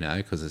everybody know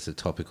because it's a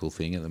topical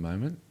thing at the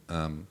moment.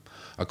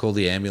 I called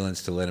the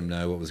ambulance to let them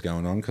know what was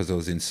going on because I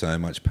was in so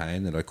much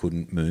pain that I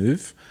couldn't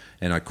move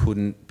and I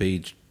couldn't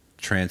be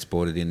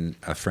transported in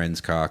a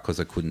friend's car because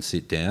I couldn't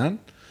sit down.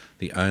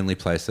 The only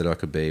place that I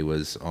could be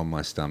was on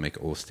my stomach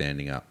or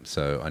standing up.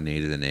 So I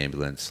needed an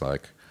ambulance, So I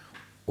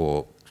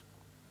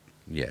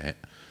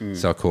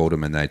called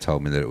them and they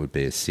told me that it would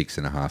be a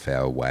 6.5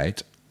 hour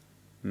wait.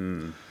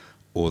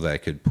 Or they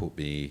could put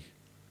me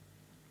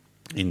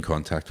in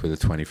contact with a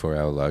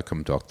 24-hour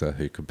locum doctor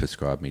who could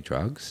prescribe me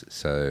drugs.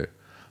 So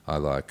I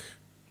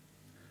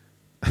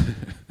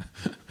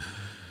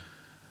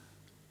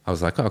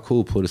was like, oh,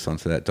 cool, put us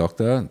onto that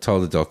doctor.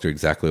 Told the doctor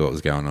exactly what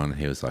was going on.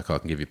 He was like, I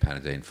can give you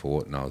Panadine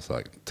Forte. And I was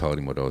like, told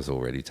him what I was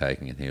already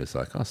taking. And he was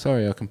like, oh,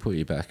 sorry, I can put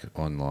you back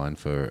online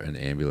for an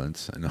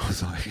ambulance. And I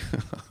was like,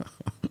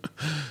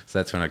 so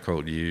that's when I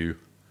called you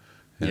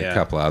and a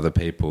couple of other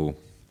people.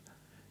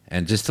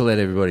 And just to let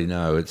everybody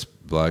know, it's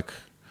like,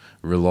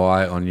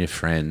 rely on your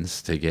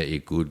friends to get you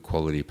good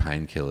quality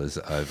painkillers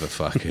over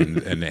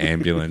fucking an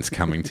ambulance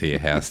coming to your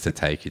house to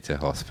take you to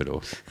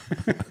hospital.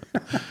 I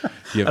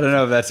don't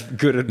know if that's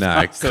good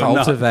advice. No,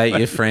 cultivate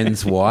your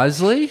friends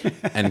wisely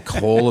and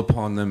call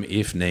upon them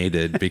if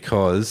needed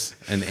because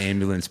an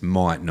ambulance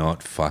might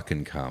not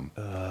fucking come.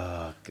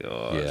 Oh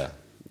god. Yeah.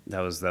 That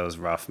was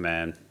rough,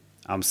 man.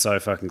 I'm so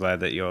fucking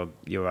glad that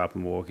you're up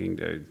and walking,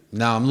 dude.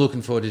 No, I'm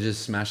looking forward to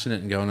just smashing it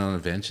and going on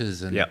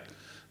adventures and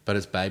but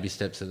it's baby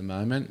steps at the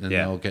moment and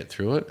I'll get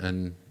through it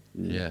and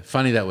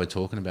funny that we're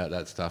talking about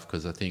that stuff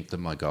because I think that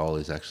my goal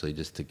is actually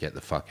just to get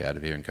the fuck out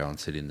of here and go and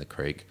sit in the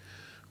creek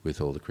with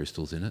all the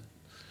crystals in it.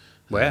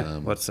 Where?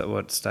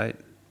 What state?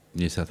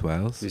 New South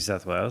Wales. New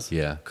South Wales?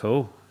 Yeah.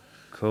 Cool.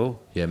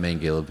 Yeah, me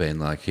and Gil have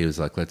been he was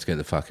like, let's get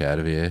the fuck out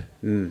of here.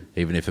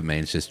 Even if it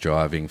means just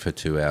driving for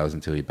 2 hours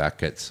until your back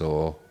gets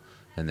sore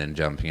and then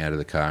jumping out of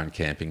the car and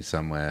camping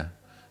somewhere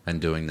and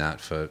doing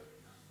that for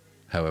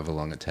however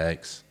long it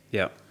takes.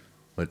 Yeah.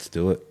 Let's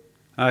do it.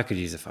 I could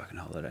use a fucking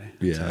holiday.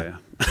 Yeah. I tell you.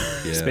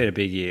 It's been a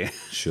big year.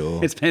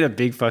 Sure. It's been a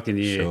big fucking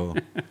year. Sure.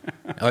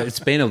 It's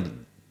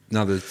been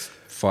another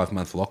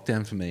 5-month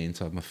lockdown for me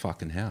inside my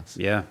fucking house.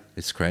 Yeah.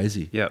 It's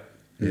crazy. Yep.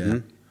 Yeah.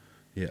 Mm-hmm.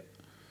 Yeah.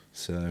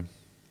 So,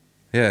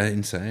 yeah,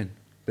 insane.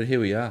 But here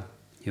we are.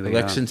 Here we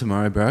Election are.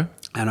 tomorrow, bro.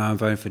 And I'm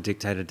voting for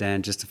Dictator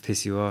Dan just to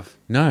piss you off.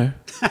 No.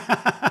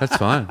 That's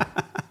fine.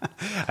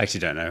 I actually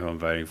don't know who I'm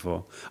voting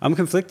for. I'm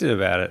conflicted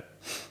about it.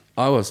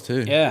 I was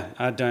too. Yeah,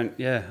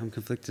 I'm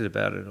conflicted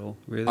about it all,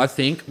 really. I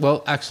think,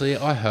 well, actually,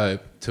 I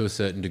hope to a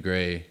certain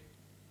degree,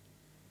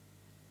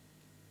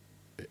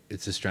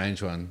 it's a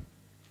strange one.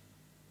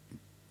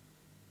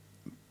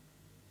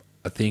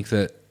 I think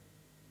that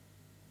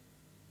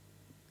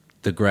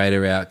the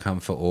greater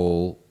outcome for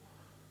all,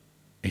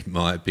 in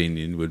my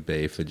opinion, would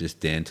be for just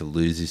Dan to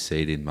lose his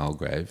seat in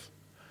Mulgrave,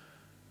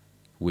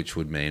 which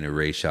would mean a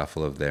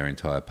reshuffle of their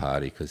entire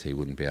party because he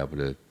wouldn't be able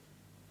to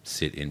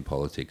sit in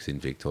politics in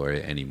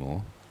Victoria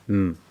anymore.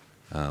 You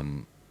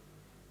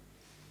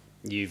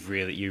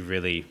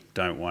really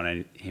don't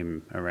want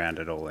him around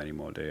at all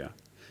anymore, do you?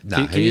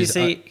 No,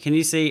 Can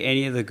you see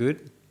any of the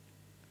good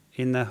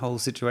in the whole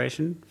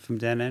situation from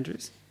Dan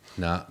Andrews?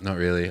 No, not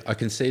really. I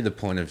can see the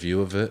point of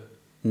view of it.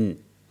 You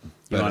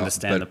But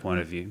understand but the point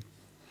of view.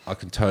 I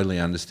can totally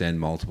understand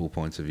multiple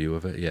points of view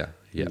of it. Yeah,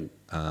 yeah.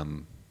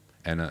 And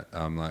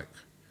I'm like,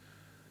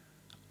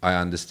 I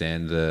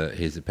understand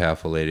he's a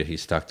powerful leader. He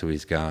stuck to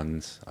his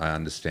guns. I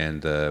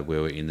understand we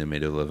were in the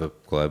middle of a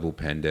global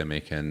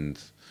pandemic, and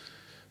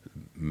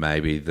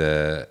maybe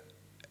the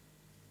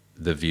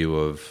view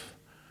of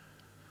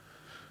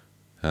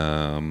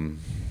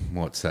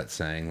what's that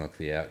saying? Like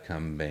the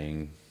outcome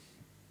being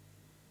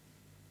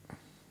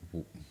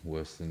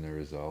worse than the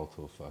result,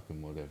 or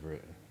fucking whatever.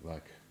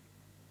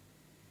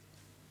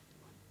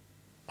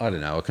 I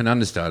don't know. I can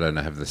understand. I don't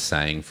have the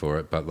saying for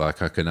it, but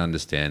I can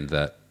understand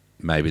that.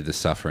 Maybe the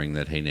suffering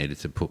that he needed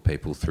to put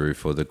people through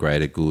for the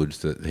greater good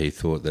that he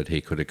thought that he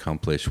could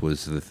accomplish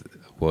was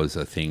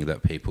a thing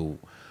that people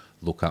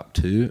look up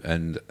to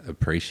and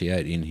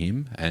appreciate in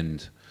him.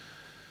 And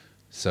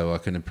So I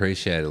can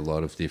appreciate a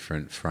lot of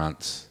different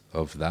fronts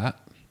of that,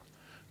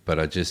 but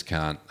I just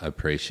can't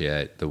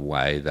appreciate the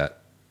way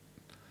that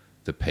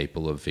the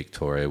people of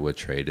Victoria were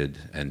treated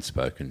and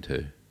spoken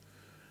to,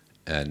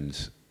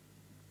 and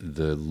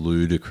the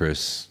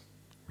ludicrous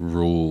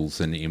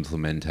rules and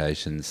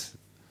implementations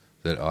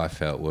that I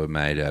felt were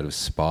made out of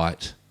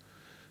spite,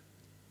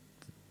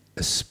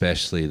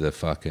 especially the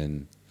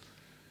fucking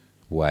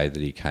way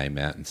that he came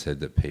out and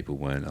said that people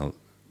weren't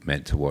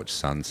meant to watch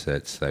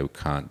sunsets, they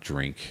can't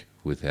drink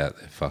without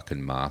their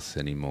fucking masks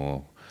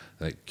anymore,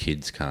 that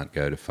kids can't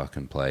go to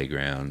fucking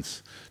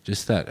playgrounds,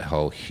 just that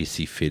whole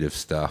hissy fit of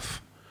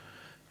stuff.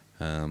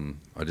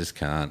 I just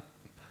can't.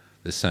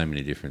 There's so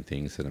many different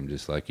things that I'm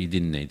just like, you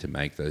didn't need to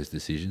make those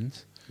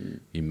decisions.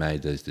 You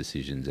made those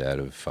decisions out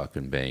of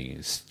fucking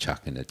being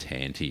chucking a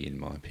tanty, in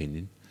my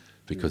opinion,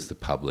 because the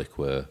public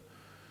were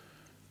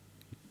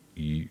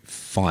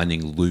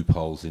finding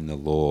loopholes in the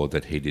law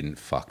that he didn't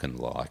fucking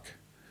like.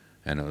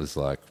 And it was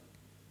like,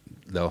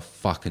 they were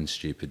fucking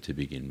stupid to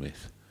begin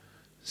with.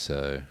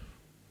 So,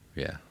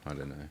 yeah, I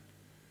don't know.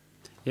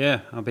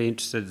 Yeah, I'll be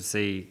interested to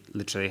see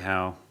literally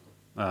how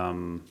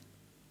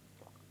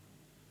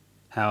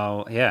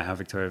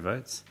Victoria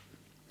votes.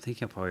 I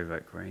think I'll probably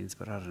vote Greens,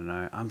 but I don't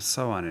know. I'm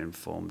so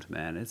uninformed,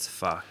 man. It's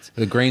fucked.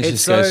 The Greens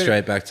just go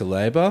straight back to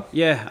Labor.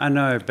 Yeah, I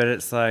know, but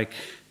it's like...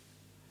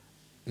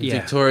 Yeah.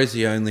 Victoria's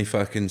the only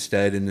fucking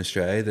state in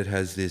Australia that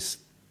has this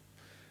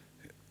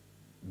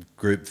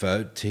group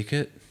vote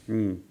ticket.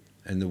 And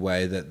the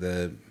way that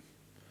the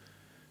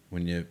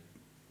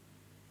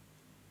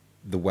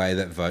way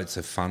that votes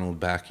are funneled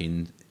back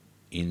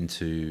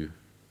into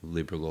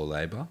Liberal or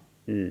Labor,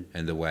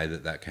 and the way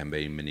that can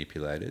be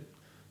manipulated.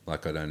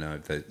 Like, I don't know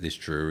if this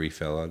Drury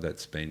fella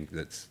that's been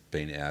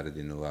outed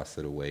in the last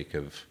little week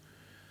of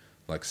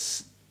like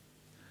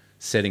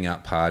setting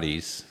up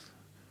parties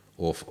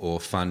or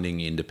funding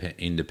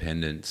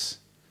independents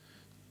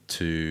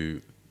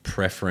to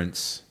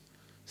preference,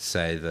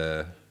 say,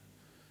 the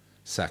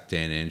Sack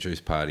Dan Andrews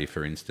party,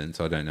 for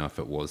instance. I don't know if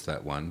it was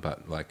that one,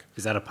 but like...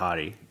 Is that a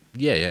party?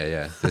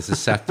 Yeah. There's a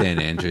Sack Dan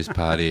Andrews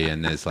party,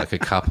 and there's like a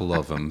couple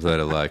of them that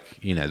are like,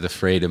 you know, the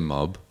Freedom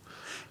Mob.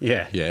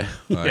 Yeah. Yeah.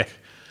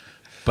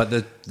 But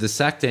the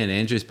Sack Dan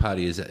Andrews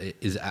party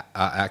is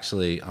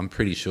actually, I'm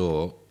pretty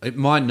sure, it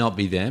might not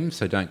be them,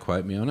 so don't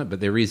quote me on it, but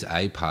there is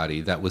a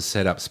party that was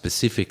set up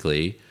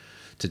specifically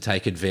to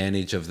take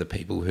advantage of the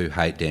people who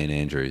hate Dan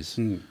Andrews,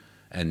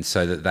 and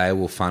so that they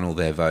will funnel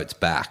their votes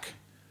back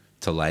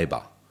to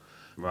Labor.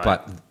 Right.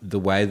 But the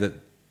way that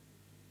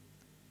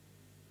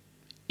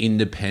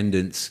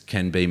independents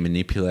can be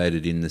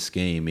manipulated in the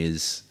scheme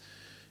is...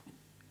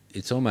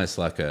 It's almost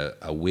like a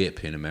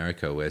whip in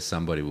America where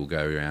somebody will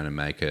go around and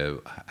make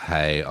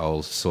hey,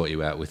 I'll sort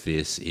you out with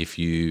this if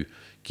you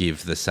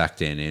give the Sack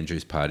Dan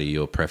Andrews party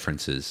your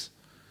preferences.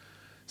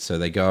 So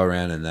they go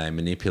around and they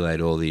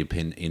manipulate all the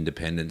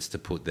independents to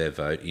put their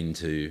vote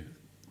into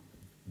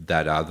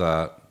that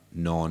other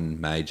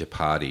non-major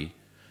party,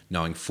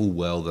 knowing full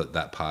well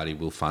that party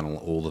will funnel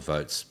all the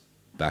votes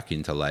back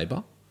into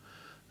Labor.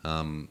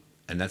 And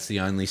that's the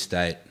only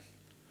state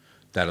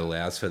that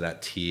allows for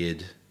that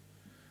tiered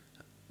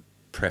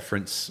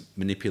preference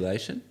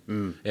manipulation.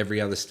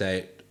 Every other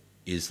state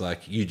is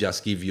like, you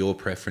just give your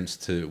preference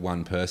to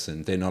one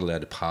person. They're not allowed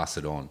to pass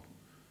it on.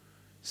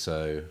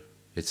 So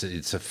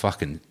it's a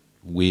fucking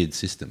weird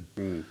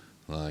system.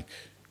 Like,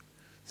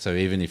 so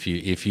even if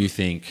you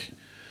think,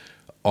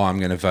 oh, I'm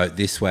going to vote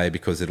this way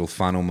because it'll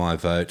funnel my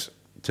vote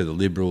to the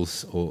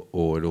Liberals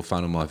or it'll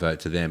funnel my vote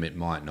to them, it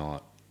might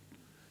not.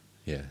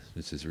 Yeah,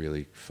 this is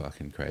really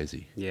fucking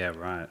crazy. Yeah,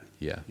 right.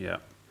 Yeah.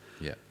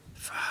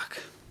 Fuck.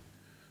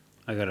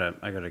 I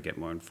gotta get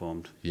more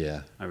informed.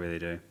 Yeah, I really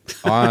do.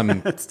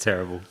 It's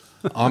terrible.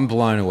 I'm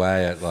blown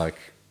away at like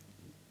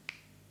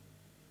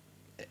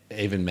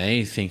even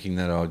me thinking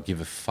that I'd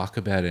give a fuck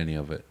about any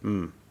of it.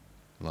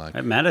 Like,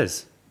 it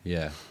matters.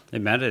 Yeah,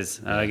 it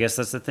matters. I guess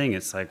that's the thing.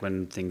 It's like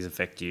when things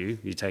affect you,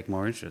 you take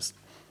more interest.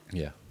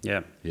 Yeah.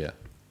 Do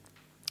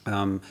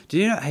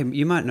you know? Hey,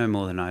 you might know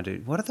more than I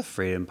do. What are the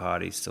Freedom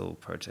Party still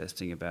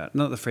protesting about?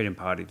 Not the Freedom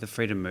Party, the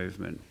Freedom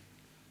Movement.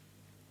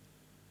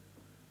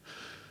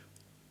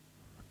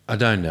 I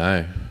don't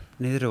know.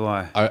 Neither do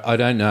I. I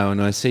don't know, and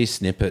I see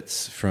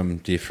snippets from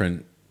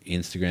different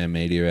Instagram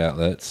media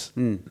outlets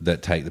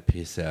that take the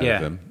piss out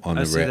of them on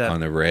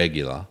a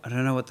regular. I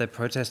don't know what they're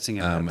protesting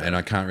about. And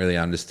I can't really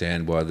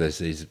understand why there's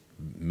these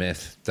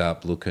methed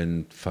up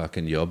looking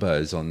fucking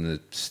yobbos on the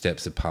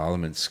steps of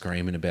Parliament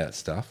screaming about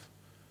stuff.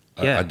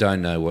 Yeah. I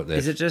don't know what they're...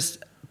 Is it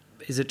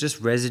just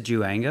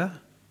residue anger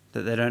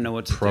that they don't know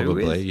what to do with?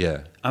 Probably,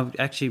 yeah. I'd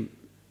actually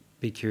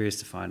be curious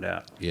to find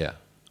out. Yeah.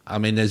 I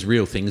mean, there's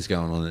real things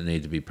going on that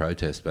need to be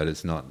protested, but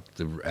it's not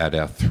at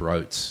our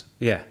throats.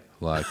 Yeah.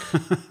 Like,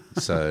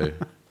 so,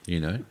 you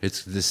know,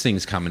 there's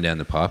things coming down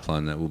the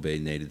pipeline that will be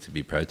needed to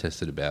be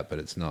protested about, but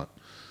it's not.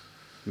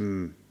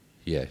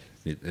 Yeah,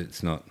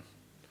 it's not.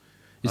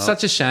 It's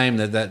such a shame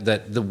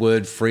that the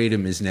word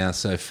freedom is now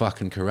so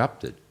fucking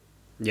corrupted.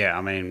 Yeah,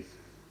 I mean,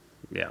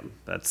 yeah,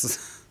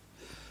 that's...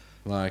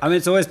 Like, I mean,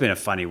 it's always been a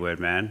funny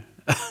word, man.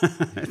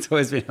 It's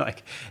always been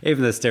like,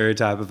 even the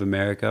stereotype of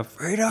America,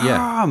 freedom.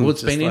 Yeah. Well,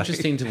 it's Just been like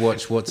interesting to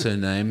watch. What's her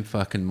name?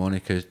 Fucking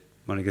Monica.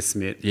 Monica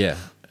Smith. Yeah.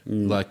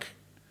 Like.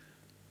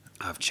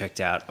 I've checked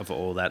out of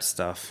all that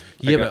stuff.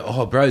 Yeah, Okay.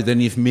 but bro,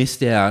 then you've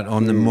missed out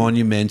on the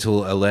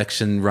monumental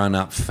election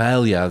run-up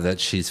failure that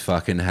she's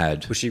fucking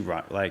had. Was she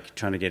right? Like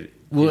trying to get?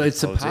 Well, into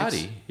it's politics? a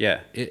party.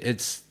 Yeah.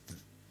 It's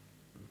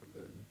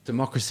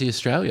Democracy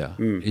Australia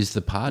is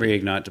the party.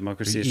 Reignite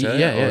Democracy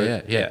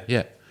Australia.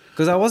 Yeah.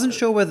 Because I wasn't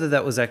sure whether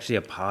that was actually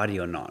a party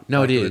or not.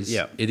 No, Like, it is.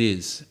 Yeah. It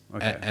is.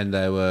 Okay. And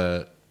they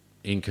were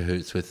in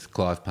cahoots with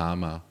Clive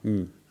Palmer.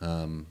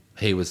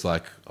 He was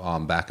like, oh,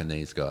 I'm backing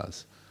these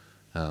guys.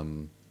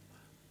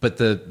 But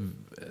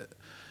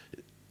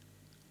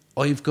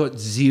you've got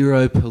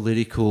zero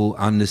political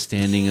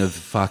understanding of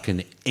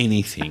fucking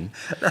anything.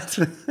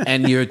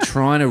 And you're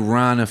trying to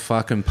run a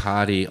fucking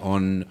party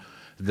on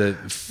the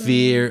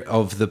fear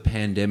of the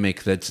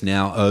pandemic that's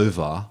now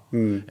over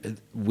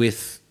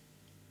with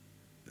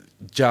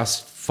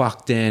just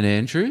fuck Dan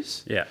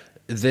Andrews. Yeah.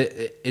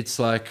 It's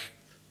like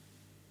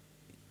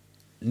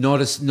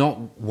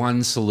not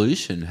one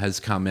solution has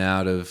come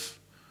out of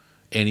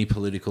any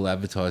political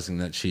advertising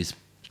that she's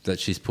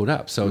put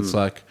up. So it's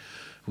like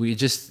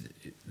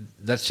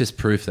that's just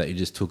proof that you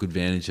just took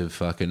advantage of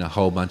fucking a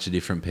whole bunch of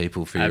different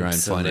people for your own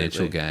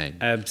financial gain.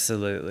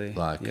 Absolutely.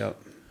 Like Yep.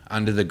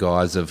 under the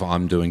guise of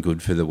I'm doing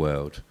good for the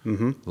world.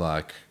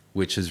 Like,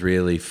 which is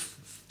really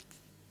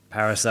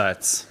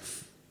Parasites.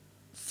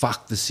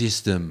 fuck the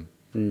system,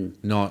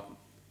 not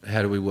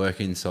how do we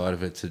work inside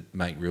of it to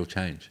make real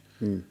change.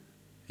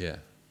 Yeah.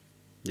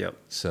 Yep.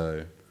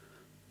 So,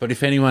 but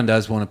if anyone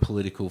does want a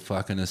political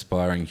fucking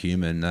aspiring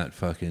human, that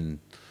fucking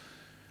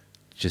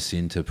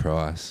Jacinta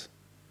Price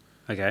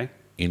Okay.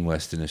 in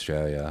Western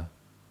Australia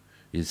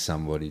is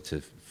somebody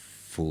to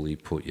fully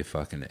put your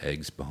fucking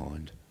eggs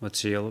behind. What's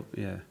she?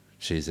 Yeah.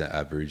 She's an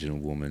Aboriginal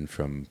woman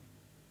from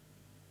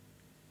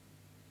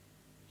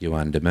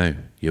Yuendamu.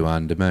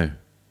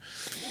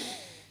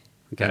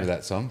 Okay. Remember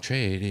that song?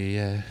 Treaty,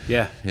 yeah.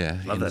 Yeah. Yeah.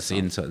 Love that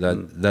song.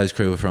 Those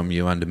crew are from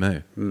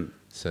Yuendamu.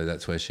 So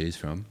that's where she's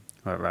from.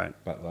 Right.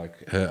 But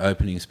like her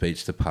opening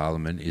speech to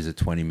Parliament is a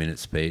 20-minute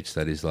speech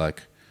that is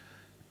like,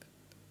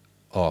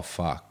 oh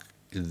fuck,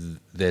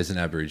 there's an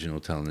Aboriginal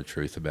telling the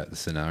truth about the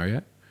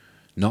scenario,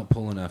 not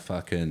pulling a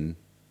fucking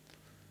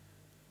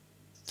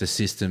the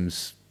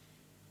system's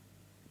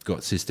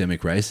got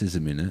systemic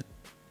racism in it.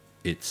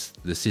 It's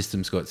the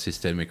system's got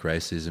systemic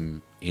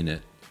racism in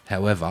it.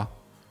 However,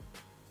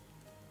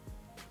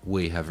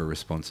 we have a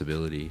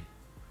responsibility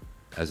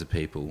as a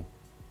people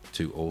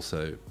to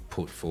also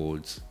put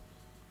forwards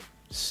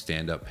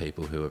stand-up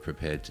people who are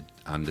prepared to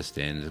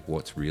understand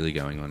what's really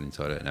going on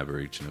inside an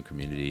Aboriginal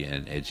community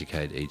and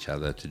educate each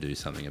other to do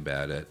something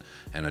about it.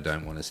 And I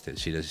don't want to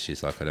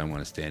she's like, I don't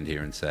want to stand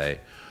here and say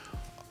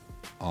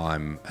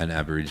I'm an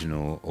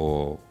Aboriginal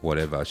or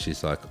whatever.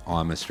 She's like,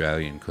 I'm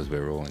Australian because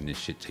we're all in this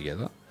shit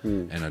together.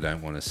 And I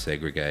don't want to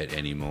segregate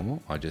anymore.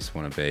 I just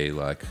want to be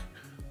like,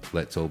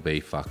 let's all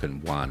be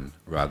fucking one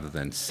rather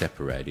than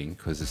separating,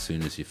 because as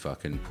soon as you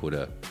fucking put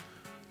a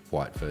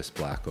white versus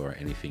black or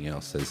anything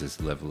else, there's this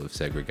level of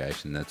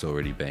segregation that's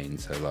already been.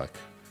 So like,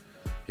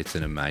 it's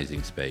an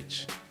amazing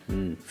speech.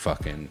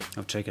 Fucking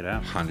I'll check it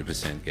out.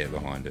 100% get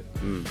behind it.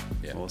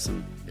 Yeah.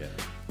 Awesome. Yeah.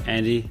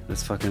 Andy,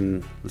 let's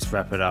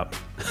wrap it up.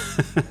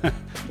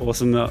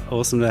 Awesome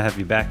to have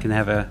you back and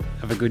have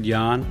a good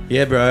yarn.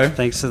 Yeah, bro.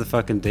 Thanks for the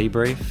fucking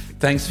debrief.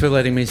 Thanks for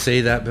letting me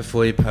see that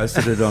before you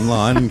posted it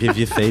online and give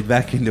your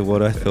feedback into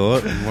what I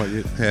thought and what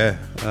you. Yeah,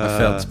 I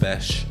felt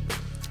special.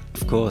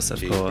 Of course.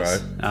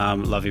 Cheers, bro.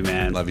 Love you,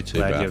 man. Love you too,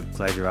 bro.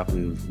 Glad you're up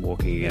and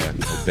walking again.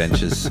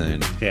 Adventures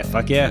soon. Yeah,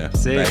 fuck yeah.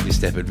 See ya. Baby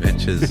step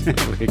adventures.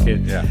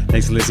 Wicked. Yeah.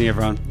 Thanks for listening,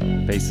 everyone.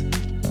 Peace.